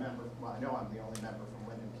only member, well, I know I'm the only member from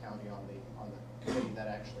Windham County on the committee that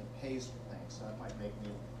actually pays for things, so that might make me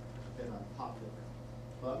a bit unpopular.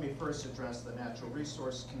 But let me first address the Natural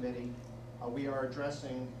Resource Committee. We are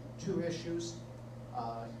addressing two issues.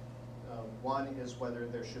 One is whether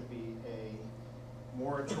there should be a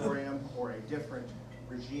moratorium or a different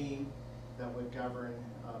regime that would govern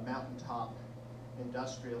mountaintop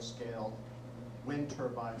industrial scale wind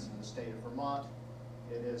turbines in the state of Vermont.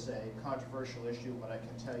 It is a controversial issue. What I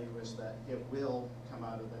can tell you is that it will come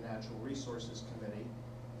out of the Natural Resources Committee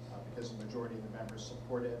because the majority of the members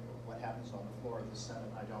support it. What happens on the floor of the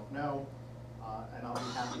Senate, I don't know. And I'll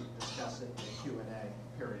be happy to discuss it in the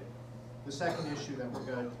Q&A period. The second issue that we're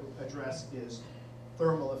going to address is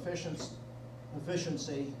thermal efficiency,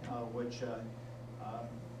 which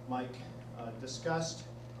Mike discussed.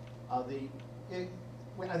 I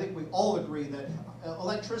think we all agree that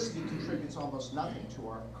electricity contributes almost nothing to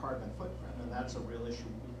our carbon footprint, and that's a real issue.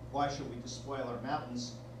 Why should we despoil our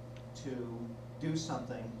mountains to do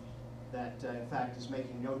something that, in fact, is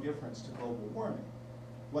making no difference to global warming?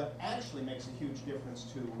 What actually makes a huge difference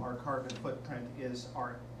to our carbon footprint is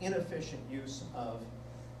our inefficient use of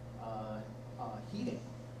heating.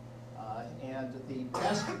 And the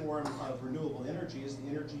best form of renewable energy is the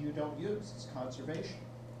energy you don't use. It's conservation.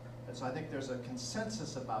 And so I think there's a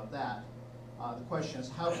consensus about that. The question is,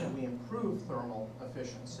 how can we improve thermal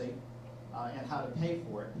efficiency and how to pay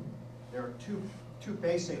for it? There are two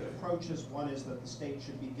basic approaches. One is that the state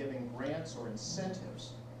should be giving grants or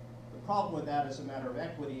incentives. The problem with that as a matter of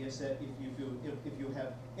equity is that if you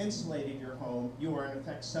have insulated your home, you are in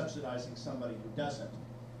effect subsidizing somebody who doesn't.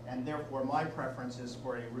 And therefore my preference is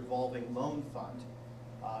for a revolving loan fund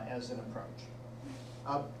as an approach.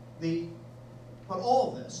 But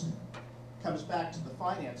all of this comes back to the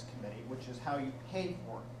Finance Committee, which is how you pay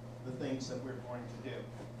for the things that we're going to do.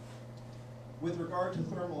 With regard to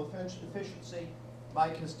thermal efficiency,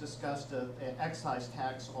 Mike has discussed an excise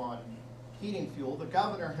tax on heating fuel. The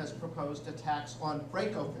governor has proposed a tax on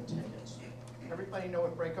break-open tickets. Everybody know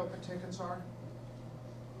what break-open tickets are?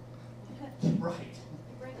 Right.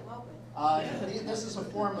 Break them open. This is a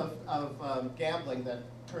form of gambling that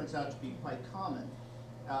turns out to be quite common.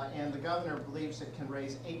 And the governor believes it can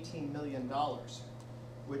raise $18 million,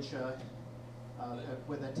 which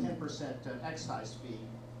with a 10% excise fee,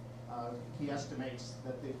 he estimates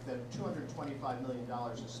that $225 million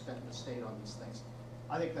is spent in the state on these things.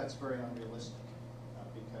 I think that's very unrealistic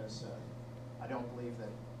because I don't believe that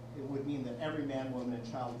it would mean that every man, woman,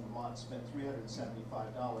 and child in Vermont spent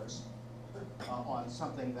 $375 on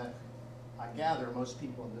something that I gather most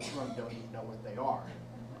people in this room don't even know what they are.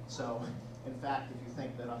 So, in fact, if you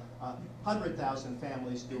think that 100,000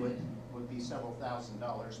 families do it, would be several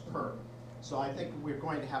 $1,000s per. So I think we're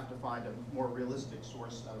going to have to find a more realistic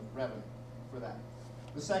source of revenue for that.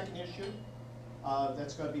 The second issue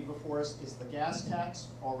that's going to be before us is the gas tax,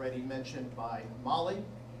 already mentioned by Molly.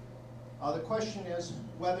 The question is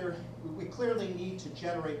whether we clearly need to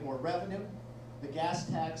generate more revenue. The gas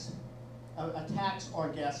tax, a tax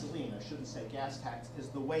on gasoline, I shouldn't say gas tax, is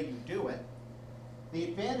the way you do it. The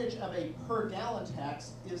advantage of a per gallon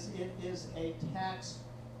tax is it is a tax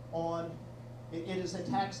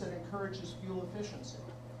that encourages fuel efficiency.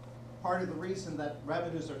 Part of the reason that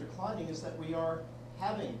revenues are declining is that we're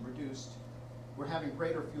having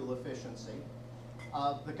greater fuel efficiency.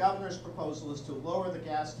 The governor's proposal is to lower the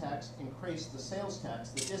gas tax, increase the sales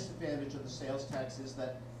tax. The disadvantage of the sales tax is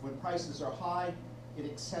that when prices are high, it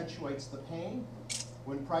accentuates the pain.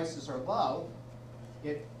 When prices are low,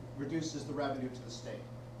 it reduces the revenue to the state.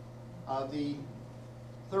 The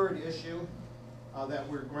third issue that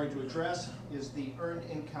we're going to address is the earned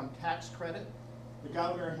income tax credit. The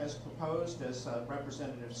governor has proposed, as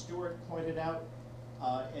Representative Stewart pointed out,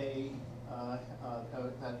 that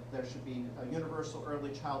there should be a universal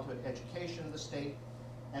early childhood education in the state,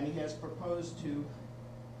 and he has proposed to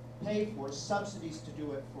pay for subsidies to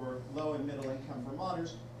do it for low and middle income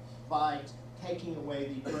Vermonters by taking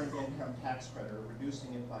away the earned income tax credit, or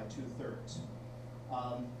reducing it by 2/3.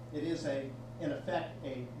 It is in effect,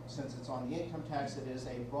 since it's on the income tax, it is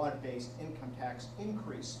a broad-based income tax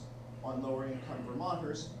increase on lower income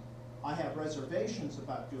Vermonters. I have reservations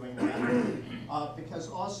about doing that because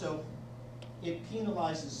also it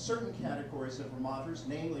penalizes certain categories of Vermonters,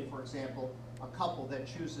 namely, for example, a couple that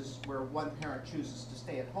where one parent chooses to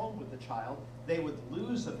stay at home with the child. They would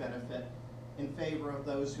lose a benefit in favor of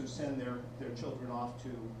those who send their children off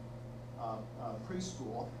to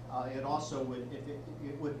preschool. It also would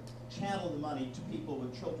channel the money to people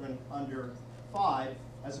with children under 5,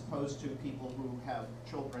 as opposed to people who have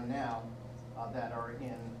children now that are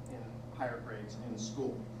in higher grades in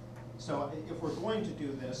school. So if we're going to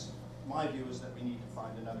do this, my view is that we need to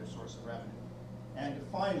find another source of revenue. And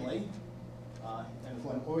finally, and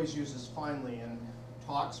one always uses finally in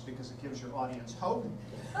talks because it gives your audience hope,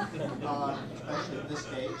 especially at this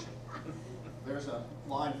stage. There's a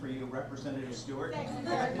line for you, Representative Stewart. Thank you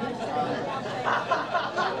very much.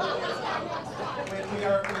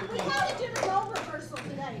 We had a different role reversal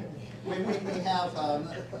today. We have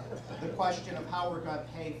the question of how we're going to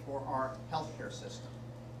pay for our healthcare system.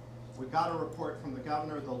 We got a report from the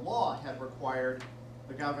governor. The law had required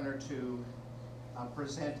the governor to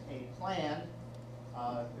present a plan.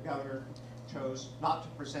 The governor chose not to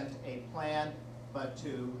present a plan, but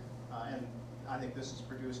to, and I think this has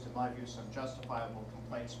produced, in my view, some justifiable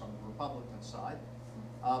complaints from the Republican side.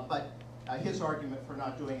 But his argument for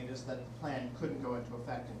not doing it is that the plan couldn't go into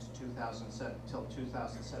effect until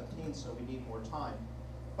 2017, so we need more time.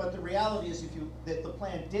 But the reality is that the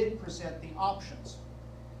plan did present the options.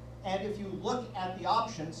 And if you look at the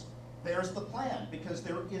options, there's the plan, because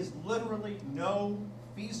there is literally no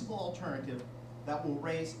feasible alternative that will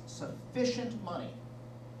raise sufficient money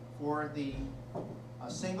for the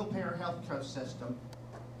single-payer health care system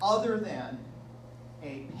other than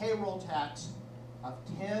a payroll tax of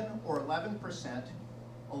 10 or 11%,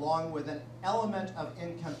 along with an element of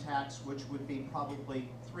income tax, which would be probably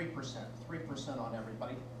 3% on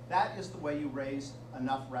everybody. That is the way you raise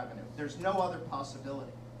enough revenue. There's no other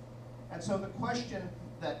possibility. And so the question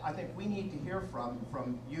that I think we need to hear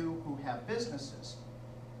from you who have businesses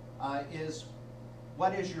is,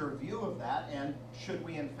 what is your view of that, and should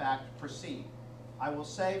we in fact proceed? I will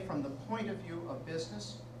say, from the point of view of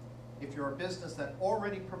business, if you're a business that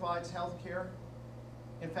already provides health care,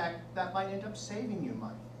 in fact, that might end up saving you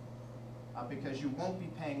money because you won't be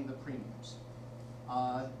paying the premiums.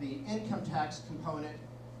 The income tax component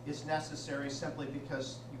is necessary simply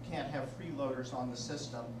because you can't have freeloaders on the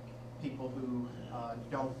system, people who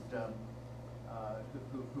don't have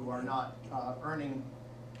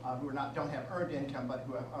earned income, but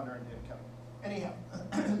who have unearned income. Anyhow,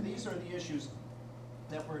 these are the issues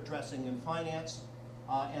that we're addressing in finance.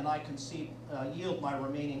 and I can yield my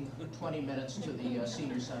remaining 20 minutes to the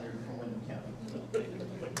senior senator from Windham County.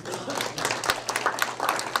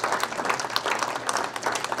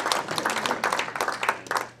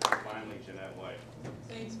 Finally, Jeanette White.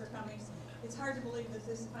 Thanks for coming. It's hard to believe that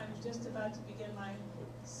I'm just about to begin my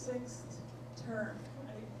 6th term.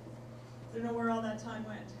 I don't know where all that time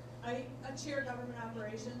went. I chair government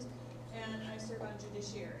operations, and I serve on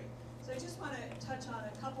judiciary. So I just want to touch on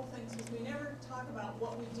a couple things, because we never talk about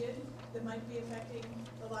what we did that might be affecting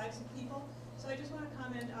the lives of people. So I just want to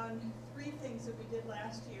comment on 3 things that we did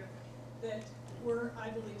last year that were, I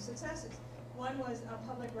believe, successes. One was a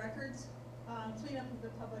public records, cleanup of the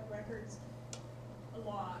public records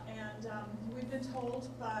law. And we've been told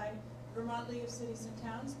by Vermont League of Cities and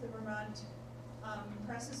Towns, the Vermont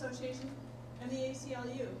Press Association, and the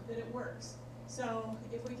ACLU that it works. So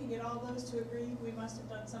if we can get all those to agree, we must have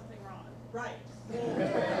done something wrong. Right. We did.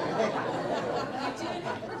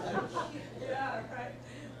 Yeah, right.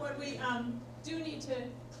 What we do need to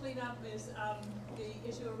clean up is the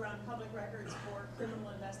issue around public records for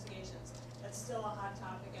criminal investigations. That's still a hot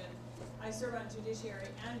topic, and I serve on judiciary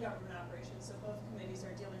and government operations, so both committees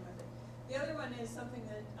are dealing with it. The other one is something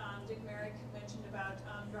that Dick Merrick mentioned about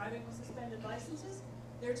driving with suspended licenses.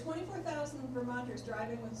 There are 24,000 Vermonters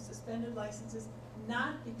driving with suspended licenses,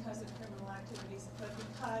 not because of criminal activities, but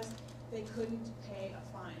because they couldn't pay a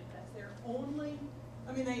fine. That's their only,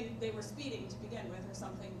 I mean, they were speeding to begin with or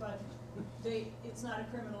something, but it's not a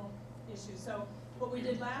criminal issue. So what we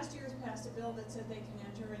did last year is passed a bill that said they can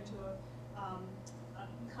enter into a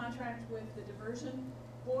contract with the diversion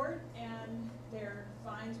board, and their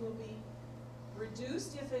fines will be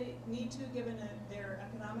reduced if they need to, given their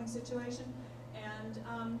economic situation, and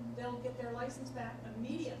they'll get their license back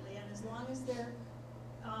immediately, and as long as they're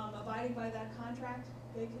abiding by that contract,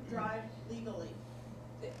 they can drive legally.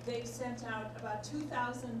 They've sent out about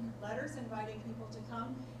 2,000 letters inviting people to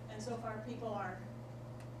come, and so far people are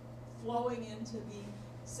flowing into the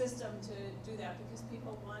system to do that because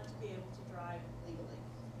people want to be able to drive legally.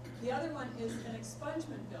 The other one is an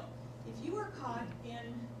expungement bill. If you were caught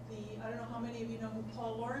in I don't know how many of you know who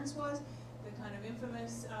Paul Lawrence was, the kind of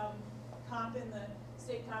infamous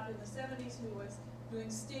state cop in the 70s who was doing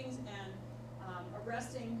stings and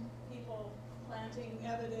arresting people, planting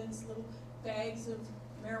evidence, little bags of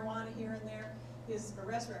marijuana here and there. His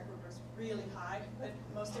arrest record was really high, but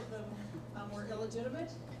most of them were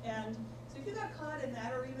illegitimate. And so if you got caught in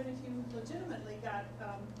that, or even if you legitimately got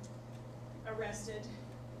arrested,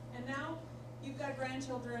 and now you've got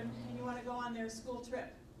grandchildren and you want to go on their school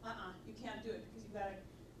trip, you can't do it because you've got a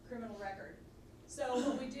criminal record. So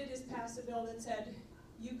what we did is pass a bill that said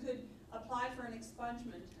you could apply for an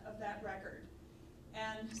expungement of that record.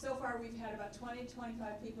 And so far we've had about 20,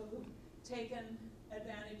 25 people who've taken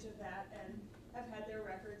advantage of that and have had their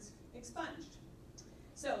records expunged.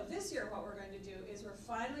 So this year what we're going to do is we're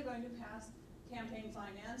finally going to pass campaign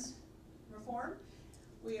finance reform.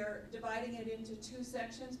 We are dividing it into 2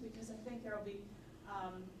 sections because I think there will be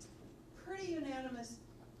pretty unanimous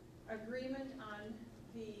agreement on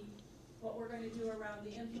what we're going to do around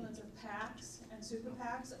the influence of PACs and super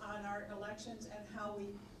PACs on our elections and how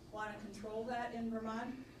we want to control that in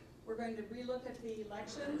Vermont. We're going to relook at the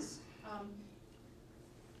elections.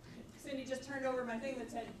 Cindy just turned over my thing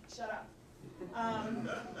that said, shut up.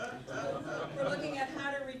 We're looking at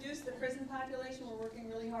how to reduce the prison population. We're working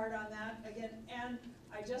really hard on that again. And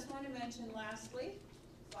I just want to mention lastly,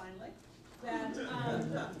 finally, that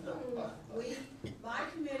my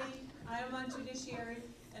committee, I am on judiciary,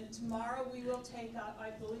 and tomorrow we will take up, I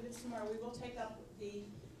believe it's tomorrow, we will take up the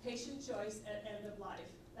patient choice at end of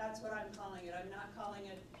life. That's what I'm calling it. I'm not calling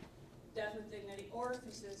it death with dignity or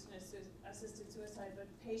assisted suicide, but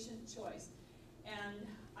patient choice. And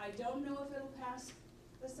I don't know if it'll pass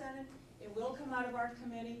the Senate. It will come out of our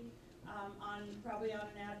committee probably on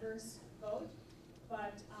an adverse vote,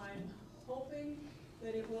 but I'm hoping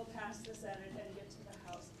that it will pass the Senate and get to the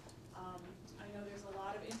House. I know there's a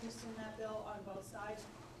lot of interest in that bill on both sides.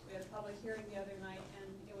 We had a public hearing the other night, and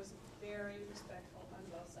it was very respectful on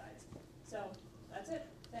both sides. So that's it.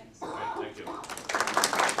 Thanks. All right, thank you. 2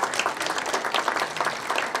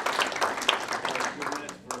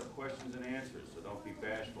 minutes for questions and answers, so don't be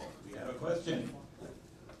bashful. We have a question.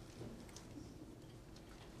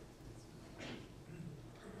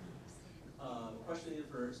 Question either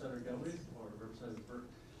for Senator Galbraith or Representative Burke.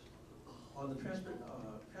 On the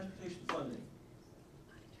transportation funding,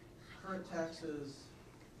 current taxes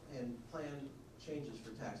and planned changes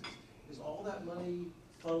for taxes, is all that money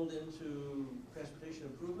funneled into transportation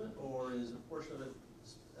improvement, or is a portion of it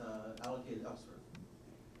allocated elsewhere?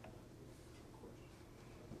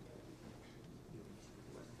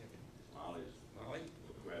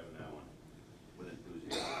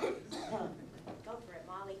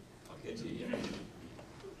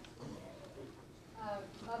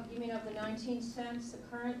 You mean of the 19 cents, the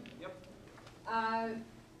current? Yep.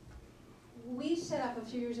 We set up a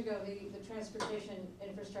few years ago the Transportation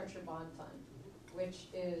Infrastructure Bond Fund, which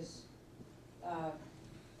is a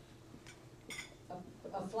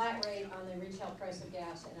flat rate on the retail price of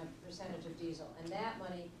gas and a percentage of diesel. And that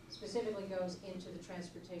money specifically goes into the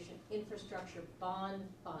Transportation Infrastructure Bond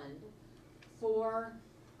Fund for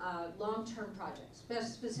long-term projects,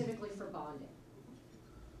 specifically for bonding.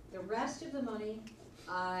 The rest of the money,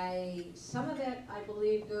 some of it, I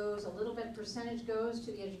believe, goes, a little bit percentage goes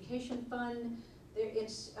to the education fund.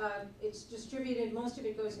 It's distributed, most of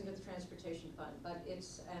it goes into the transportation fund, but and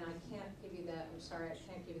I can't give you that, I'm sorry, I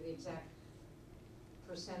can't give you the exact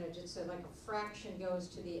percentage. It's like a fraction goes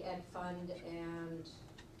to the ed fund, and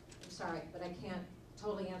I'm sorry, but I can't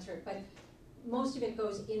totally answer it, but most of it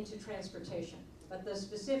goes into transportation. But the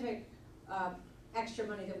specific extra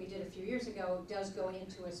money that we did a few years ago does go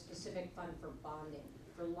into a specific fund for bonding,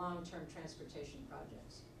 for long-term transportation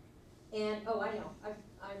projects. And, oh, I know,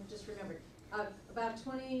 I've just remembered. About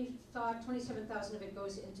 27,000 of it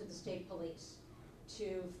goes into the state police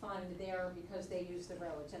to fund there because they use the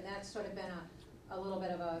roads. And that's sort of been a little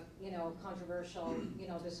bit of a, controversial,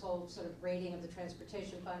 this whole sort of rating of the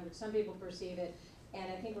transportation fund, but some people perceive it.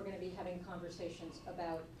 And I think we're gonna be having conversations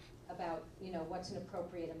about what's an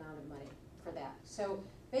appropriate amount of money for that. So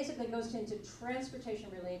basically it goes into transportation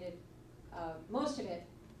related, most of it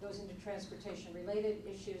goes into transportation related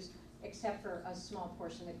issues, except for a small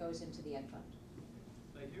portion that goes into the ed fund.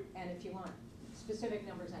 Thank you. And if you want specific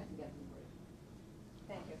numbers, I can get them for you.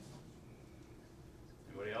 Thank you.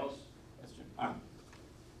 Anybody else? Question? I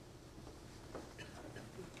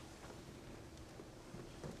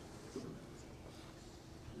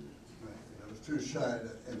was too shy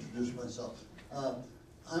to introduce myself.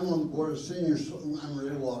 I'm on the board of seniors. I'm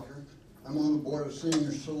Ray Walker. I'm on the board of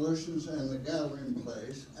Senior Solutions and the Gathering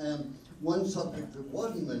Place. And one subject that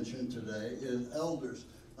wasn't mentioned today is elders.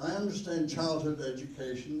 I understand childhood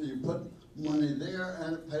education. You put money there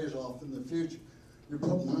and it pays off in the future. You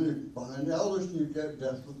put money behind elders and you get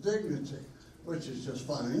death with dignity, which is just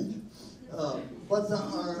fine. But there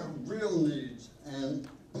are real needs, and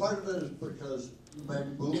part of it is because the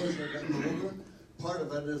baby boomers are getting older. Part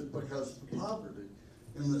of it is because of the poverty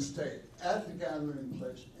in the state. At the Gathering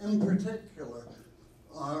Place, in particular,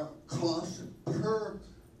 our cost per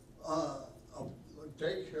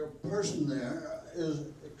daycare person there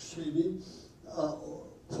is exceeding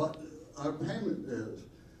what our payment is.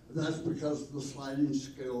 And that's because of the sliding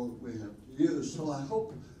scale that we have to use. So I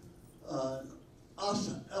hope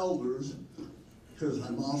us elders, because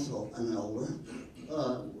I'm also an elder,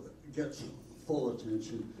 gets full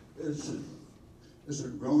attention. It's a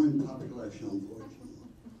growing population, unfortunately.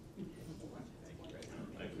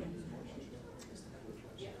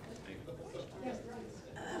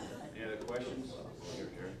 Any other questions? Here,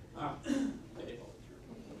 Jerry. Thank you.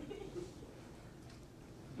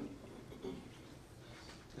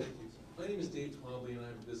 My name is Dave Twombly, and I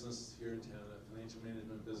have a business here in town, a financial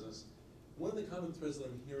management business. One of the common threads that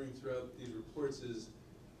I'm hearing throughout these reports is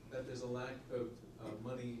that there's a lack of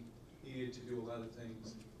money needed to do a lot of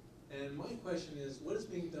things. And my question is, what is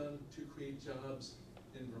being done to create jobs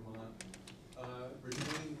in Vermont,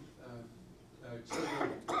 retaining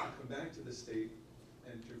children to come back to the state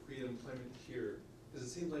and to create employment here? Because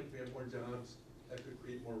it seems like we have more jobs that could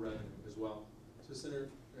create more revenue as well. So Senator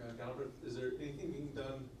Galbraith, is there anything being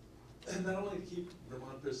done not only to keep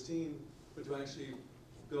Vermont pristine, but to actually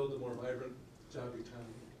build a more vibrant job economy?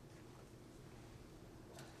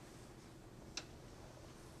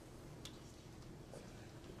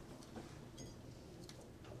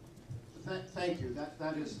 Thank you.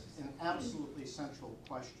 That is an absolutely central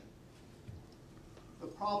question. The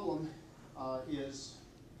problem is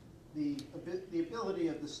the ability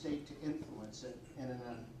of the state to influence it in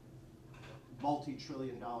a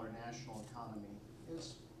multi-trillion-dollar national economy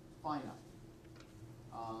is finite.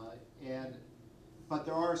 But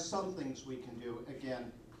there are some things we can do.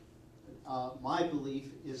 Again, my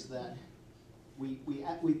belief is that we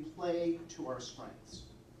play to our strengths.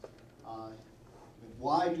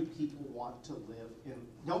 Why do people want to live in?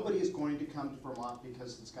 Nobody is going to come to Vermont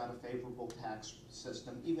because it's got a favorable tax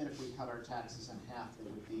system. Even if we cut our taxes in half, they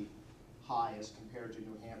would be high as compared to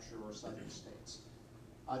New Hampshire or southern states.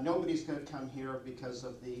 Nobody's going to come here because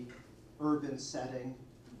of the urban setting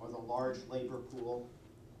or the large labor pool.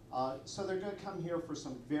 So they're going to come here for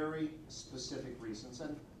some very specific reasons,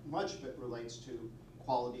 and much of it relates to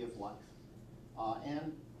quality of life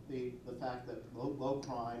and the fact that low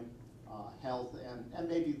crime, health, and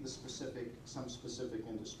maybe some specific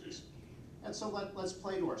industries. And so let's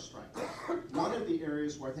play to our strengths. One of the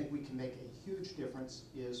areas where I think we can make a huge difference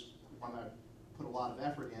is, one I put a lot of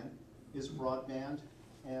effort in, is broadband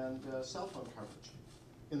and cell phone coverage.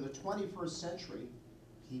 In the 21st century,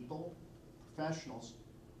 people, professionals,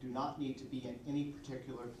 do not need to be in any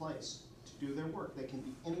particular place to do their work. They can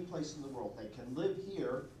be any place in the world. They can live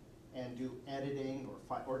here and do editing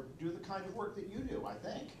or do the kind of work that you do, I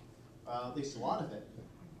think, at least a lot of it.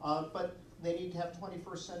 But they need to have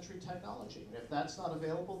 21st century technology. And if that's not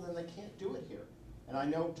available, then they can't do it here. And I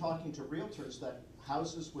know, talking to realtors, that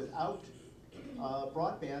houses without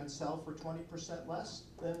broadband sell for 20% less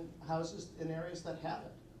than houses in areas that have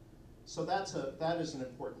it. So that is an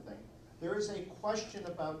important thing. There is a question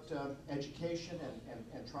about education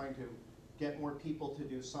and trying to get more people to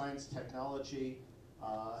do science, technology,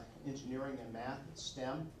 engineering, and math,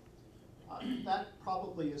 STEM. That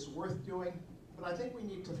probably is worth doing, but I think we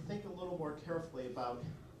need to think a little more carefully about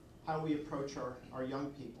how we approach our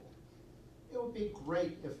young people. It would be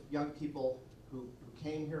great if young people who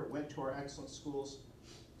came here, went to our excellent schools,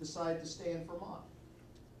 decide to stay in Vermont.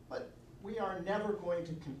 But we are never going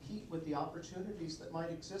to compete with the opportunities that might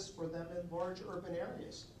exist for them in large urban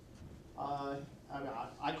areas. I mean,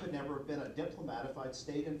 I could never have been a diplomat if I'd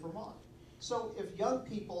stayed in Vermont. So if young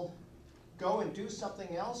people go and do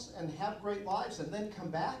something else and have great lives and then come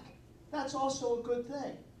back, that's also a good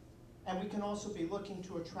thing. And we can also be looking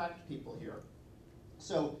to attract people here.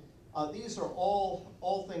 So these are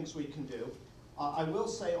all things we can do. I will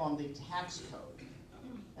say on the tax code,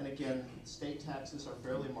 and again, state taxes are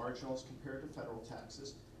fairly marginal as compared to federal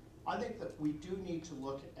taxes. I think that we do need to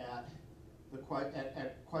look at the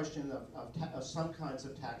question of some kinds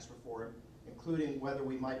of tax reform, including whether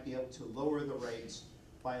we might be able to lower the rates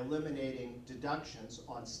by eliminating deductions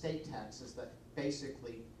on state taxes that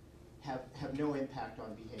basically have no impact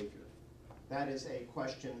on behavior. That is a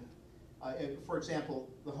question. For example,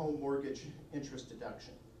 the home mortgage interest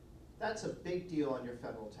deduction. That's a big deal on your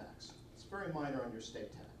federal tax. It's very minor on your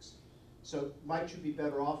state tax. So might you be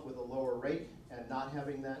better off with a lower rate and not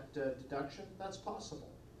having that deduction? That's possible.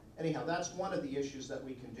 Anyhow, that's one of the issues that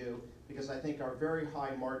we can do, because I think our very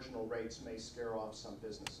high marginal rates may scare off some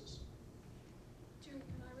businesses. Jerry,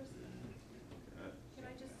 can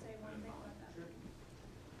I just say one thing about that?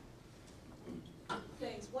 Sure.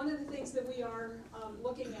 Thanks. One of the things that we are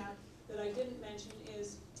looking at that I didn't mention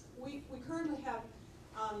is we currently have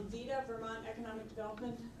VEDA, Vermont Economic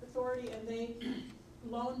Development Authority, and they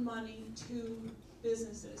loan money to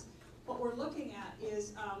businesses. What we're looking at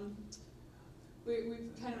is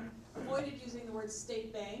we've kind of avoided using the word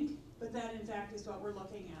state bank, but that in fact is what we're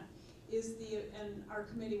looking at, is and our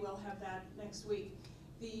committee will have that next week,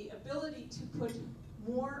 the ability to put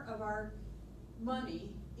more of our money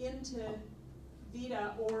into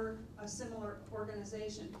VEDA or a similar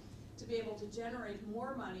organization to be able to generate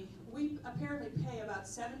more money. We apparently pay about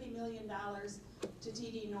 $70 million to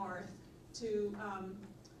TD North to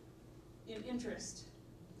in interest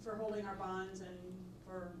for holding our bonds and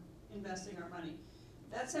for investing our money.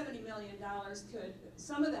 That $70 million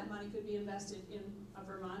some of that money could be invested in a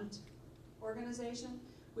Vermont organization,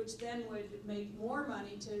 which then would make more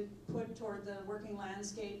money to put toward the Working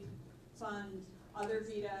Landscape Fund, other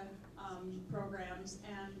VEDA programs,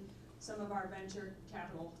 and some of our venture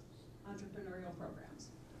capital entrepreneurial programs.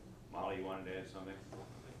 Molly, you wanted to add something?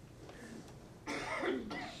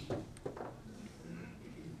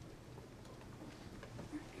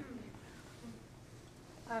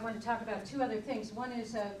 I want to talk about two other things. One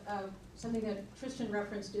is something that Tristan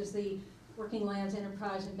referenced, is the Working Lands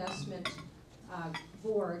Enterprise Investment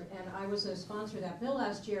Board, and I was a sponsor of that bill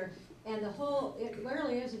last year. And it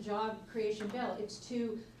literally is a job creation bill. It's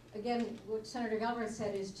to, again, what Senator Galbraith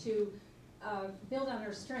said, is to build on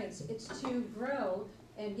our strengths. It's to grow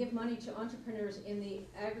and give money to entrepreneurs in the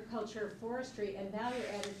agriculture, forestry, and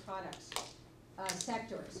value-added products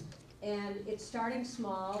sectors. And it's starting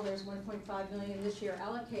small. There's $1.5 million this year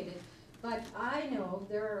allocated. But I know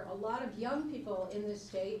there are a lot of young people in this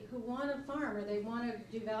state who want to farm, or they want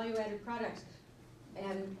to do value-added products.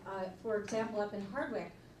 And for example, up in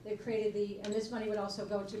Hardwick, they created and this money would also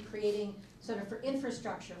go to creating sort of for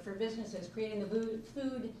infrastructure for businesses, creating the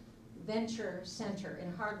food venture center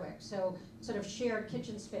in Hardwick. So sort of shared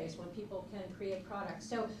kitchen space where people can create products.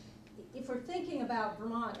 So if we're thinking about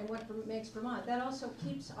Vermont and what makes Vermont, that also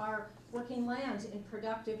keeps our working lands in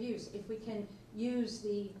productive use. If we can use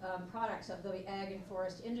the products of the ag and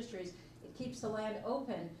forest industries, it keeps the land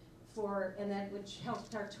open which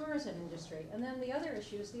helps our tourism industry. And then the other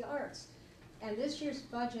issue is the arts. And this year's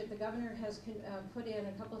budget, the governor has put in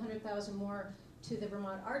a couple $100,000 more to the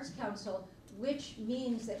Vermont Arts Council, which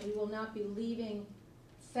means that we will not be leaving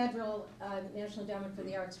federal National Endowment for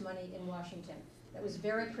the Arts money in Washington. That was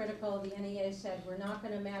very critical. The NEA said, we're not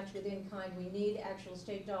going to match with in-kind. We need actual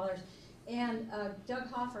state dollars. And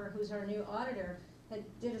Doug Hoffer, who's our new auditor,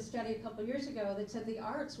 did a study a couple years ago that said the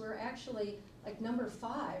arts were actually like number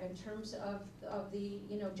 5 in terms of the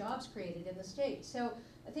jobs created in the state. So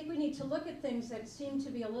I think we need to look at things that seem to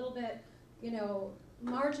be a little bit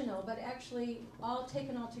marginal, but actually all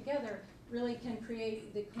taken all together really can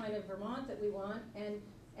create the kind of Vermont that we want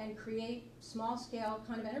and create small scale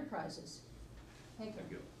kind of enterprises. Thank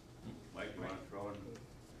you. Mike, you want to throw in?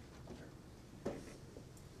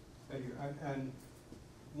 Thank you. And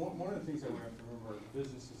one of the things that we have to remember are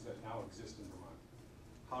businesses that now exist in Vermont.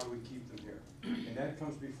 How do we keep them here? And that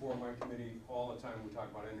comes before my committee all the time. We talk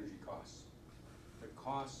about energy costs. The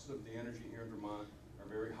costs of the energy here in Vermont are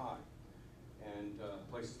very high. And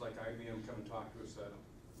places like IBM come and talk to us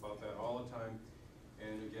about that all the time.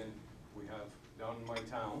 And again, we have down in my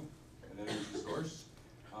town an energy source.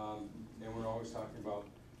 And we're always talking about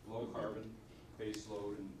low carbon, base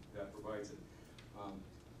load, and that provides it.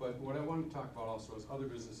 But what I want to talk about also is other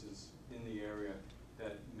businesses in the area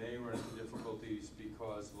that may run into difficulties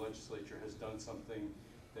because the legislature has done something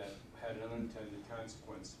that had an unintended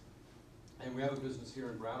consequence. And we have a business here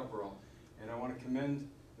in Brattleboro, and I want to commend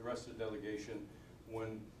the rest of the delegation.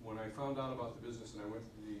 When I found out about the business and I went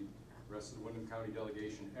to the rest of the Windham County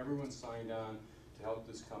delegation, everyone signed on to help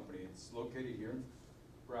this company. It's located here in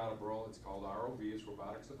Brattleboro. It's called ROV, it's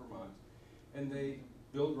Robotics of Vermont. And they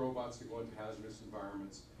build robots that go into hazardous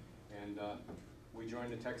environments. And we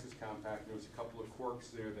joined the Texas Compact. There was a couple of quirks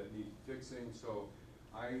there that need fixing, so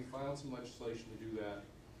I filed some legislation to do that.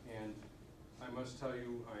 And I must tell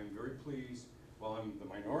you, I'm very pleased, while I'm the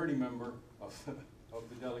minority member of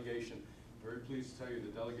the delegation, very pleased to tell you the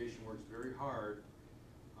delegation works very hard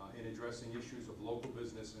in addressing issues of local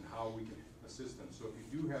business and how we can assist them. So if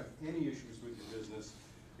you do have any issues with your business,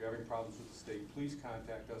 if you're having problems with the state, please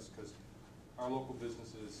contact us, because our local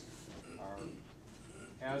businesses are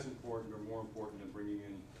as important or more important than bringing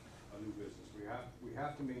in a new business. We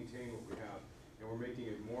have to maintain what we have, and we're making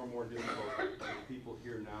it more and more difficult for people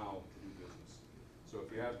here now to do business. So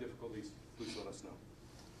if you have difficulties, please let us know.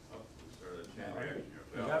 Oh, start the chat reaction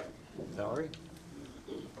here. Yep. Valerie?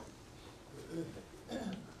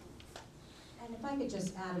 And if I could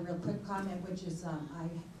just add a real quick comment, which is I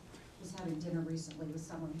was having dinner recently with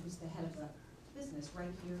someone who's the head of a business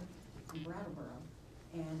right here in Brattleboro,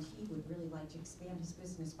 and he would really like to expand his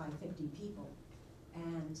business by 50 people.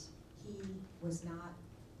 And he was not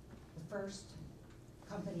the first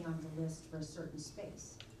company on the list for a certain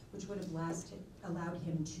space, which would have allowed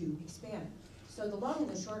him to expand. So the long and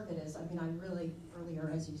the short of it is, I mean, I'm really,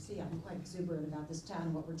 earlier, as you see, I'm quite exuberant about this town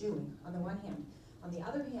and what we're doing, on the one hand. On the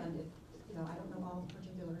other hand, I don't know all the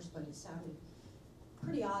particulars, but it sounded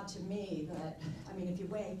pretty odd to me that, I mean, if you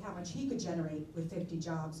weigh how much he could generate with 50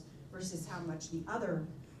 jobs versus how much the other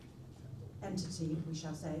entity, we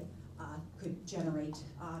shall say, could generate,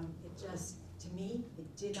 it just, to me,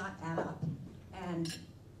 it did not add up. And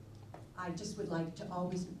I just would like to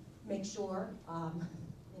always make sure,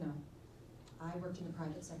 I worked in the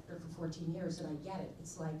private sector for 14 years and I get it.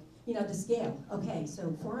 It's like, the scale. Okay,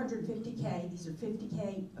 so 450K, these are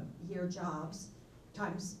 50K a year jobs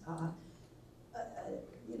times,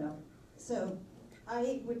 so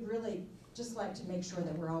I would really just like to make sure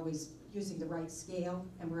that we're always using the right scale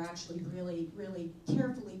and we're actually really, really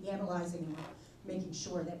carefully analyzing and making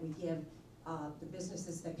sure that we give the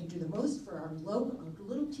businesses that can do the most for our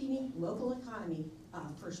little teeny local economy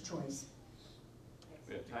first choice.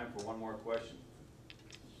 We have time for one more question.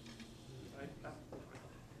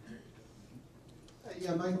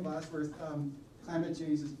 Yeah, Michael Bosworth. Climate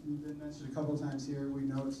change has been mentioned a couple of times here. We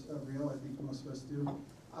know it's real, I think most of us do.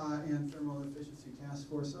 And Thermal Efficiency Task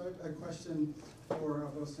Force. So I have a question for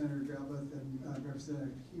both Senator Galbraith and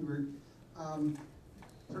Representative Hebert.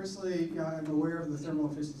 Personally, I'm aware of the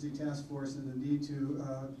Thermal Efficiency Task Force and the need to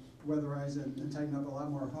weatherize and tighten up a lot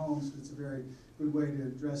more homes. It's a very good way to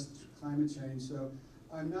address climate change. So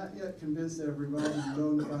I'm not yet convinced that a revolving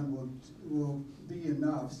loan fund will be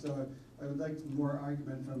enough. So I would like more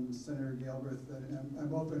argument from Senator Galbraith that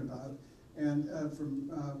I'm open about. And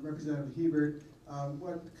from Representative Hebert,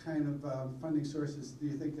 what kind of funding sources do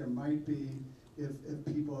you think there might be if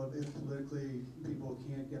politically people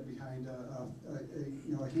can't get behind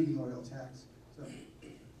a heating oil tax? So.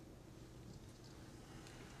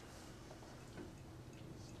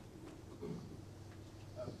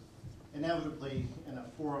 Inevitably, in a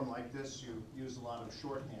forum like this, you use a lot of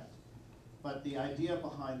shorthand. But the idea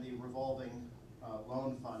behind the revolving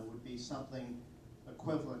loan fund would be something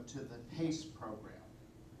equivalent to the PACE program.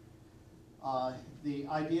 The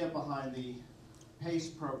idea behind the PACE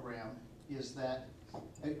program is that,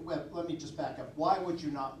 well, let me just back up. Why would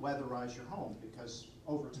you not weatherize your home? Because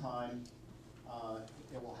over time,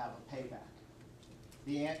 it will have a payback.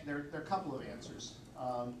 There are a couple of answers.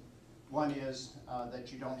 One is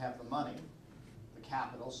that you don't have the money, the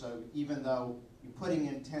capital, so even though you're putting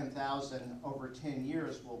in $10,000 over 10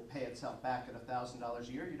 years will pay itself back at $1,000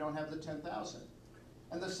 a year, you don't have the $10,000.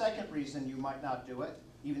 And the second reason you might not do it,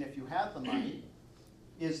 even if you have the money,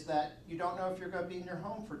 is that you don't know if you're going to be in your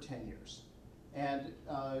home for 10 years. And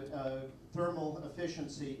thermal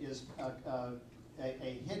efficiency is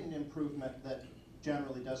a hidden improvement that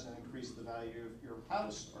generally doesn't increase the value of your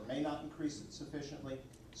house or may not increase it sufficiently,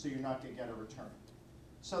 so you're not going to get a return.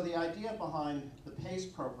 So the idea behind the PACE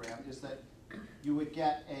program is that you would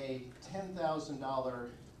get a $10,000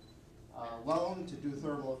 loan to do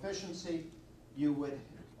thermal efficiency. You would,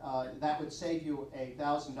 that would save you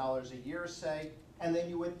 $1,000 a year, say, and then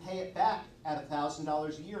you would pay it back at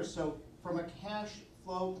 $1,000 a year. So from a cash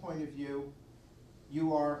flow point of view,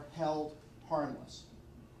 you are held harmless.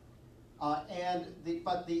 But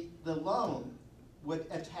the loan would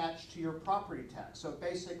attach to your property tax. So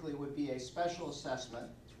basically it would be a special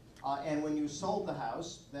assessment. And when you sold the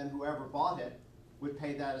house, then whoever bought it would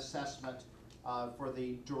pay that assessment for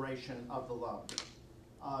the duration of the loan.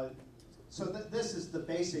 So this is the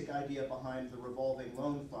basic idea behind the revolving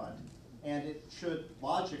loan fund. And it should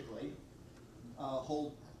logically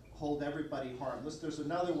hold everybody harmless. There's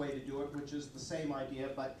another way to do it, which is the same idea,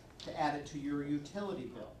 but to add it to your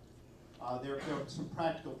utility bill. There are some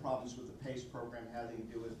practical problems with the PACE program having to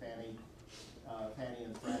do with Fannie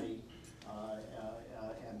and Freddie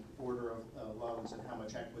and order of loans and how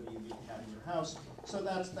much equity you need to have in your house. So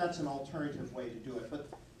that's an alternative way to do it.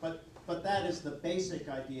 But that is the basic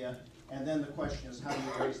idea. And then the question is, how do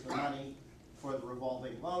you raise the money for the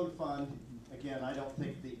revolving loan fund? Again, I don't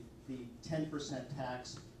think the 10%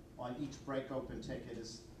 tax on each break open ticket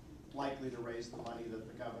is likely to raise the money that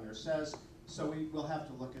the governor says. So we will have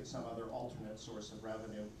to look at some other alternate source of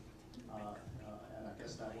revenue, and I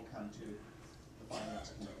guess that will come to the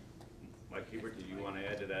Finance Committee. Mike Hebert, did you want to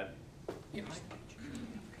add to that? Yeah.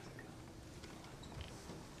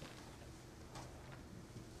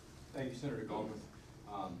 Thank you, Senator Goldman.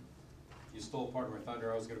 You stole part of my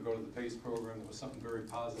thunder. I was going to go to the PACE program. It was something very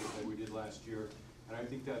positive that we did last year, and I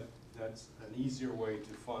think that's an easier way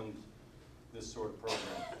to fund this sort of program.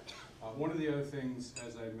 One of the other things,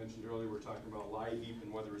 as I mentioned earlier, we're talking about LIHEAP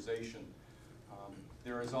and weatherization.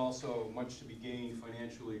 There is also much to be gained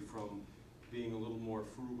financially from being a little more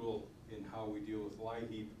frugal in how we deal with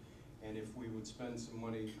LIHEAP, and if we would spend some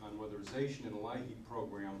money on weatherization in a LIHEAP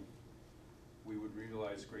program, we would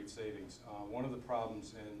realize great savings. One of the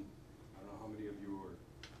problems, and I don't know how many of you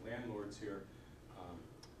are landlords here,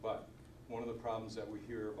 but one of the problems that we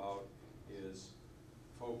hear about is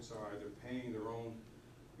folks are either paying their own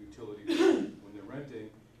utility when they're renting,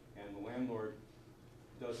 and the landlord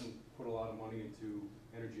doesn't put a lot of money into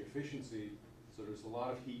energy efficiency, so there's a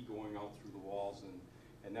lot of heat going out through the walls,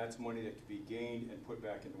 and that's money that can be gained and put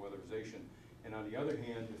back into weatherization. And on the other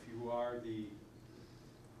hand, if you are the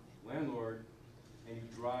landlord and you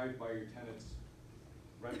drive by your tenant's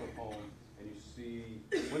rental home and you see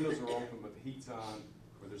the windows are open but the heat's on,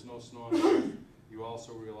 or there's no snow on the roof, you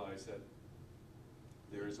also realize that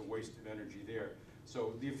there is a waste of energy there.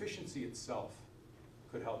 So the efficiency itself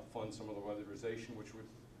could help fund some of the weatherization, which would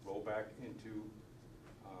roll back into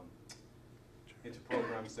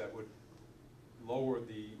programs that would lower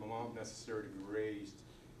the amount necessary to be raised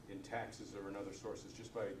in taxes or in other sources,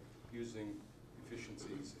 just by using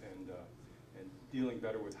efficiencies and dealing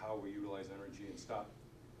better with how we utilize energy and stop.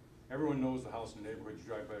 Everyone knows the house in the neighborhood you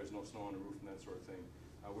drive by, there's no snow on the roof and that sort of thing.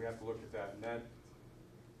 We have to look at that, and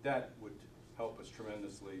that would help us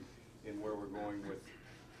tremendously in where we're going with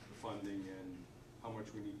the funding and how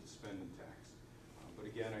much we need to spend in tax. But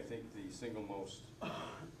again, I think the single most,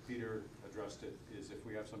 Peter addressed it, is if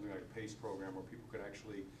we have something like a PACE program where people could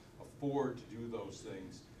actually afford to do those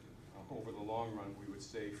things, over the long run, we would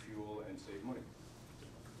save fuel and save money.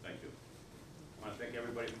 Thank you. I want to thank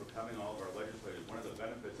everybody for coming, all of our legislators. One of the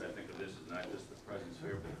benefits, I think, of this is not just the presence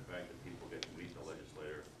here, but the fact that people get to meet the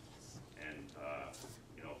legislator and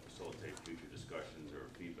facilitate future discussions or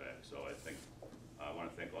feedback. So I think I want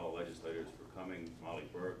to thank all the legislators for coming: Molly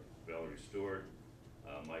Burke, Valerie Stewart,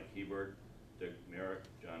 Mike Hebert, Dick Merrick,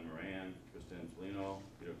 John Moran, Kristen Polino,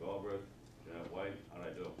 Peter Galbraith, Jeanette White. How'd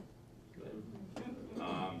I do? Good.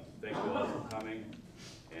 Thank you all for coming,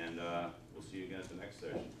 and we'll see you again at the next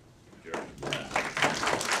session. Jerry.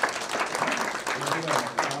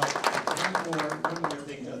 One more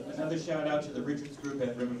thing. another shout out to the Richards Group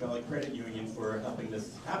at River Valley Credit Union for helping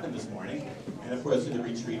this happen this morning, and of course to the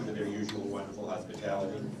retreat for their usual wonderful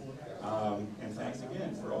hospitality. And thanks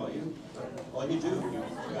again for all you do. You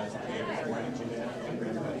guys are here this morning, Jeanette and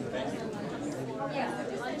everybody. Thank you.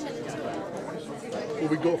 Will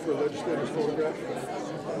we go for a legislator's photograph?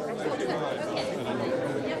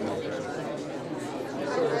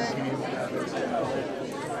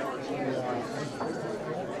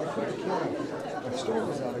 My store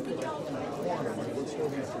was out. I couldn't find my corner. My wood store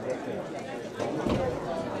has to get there.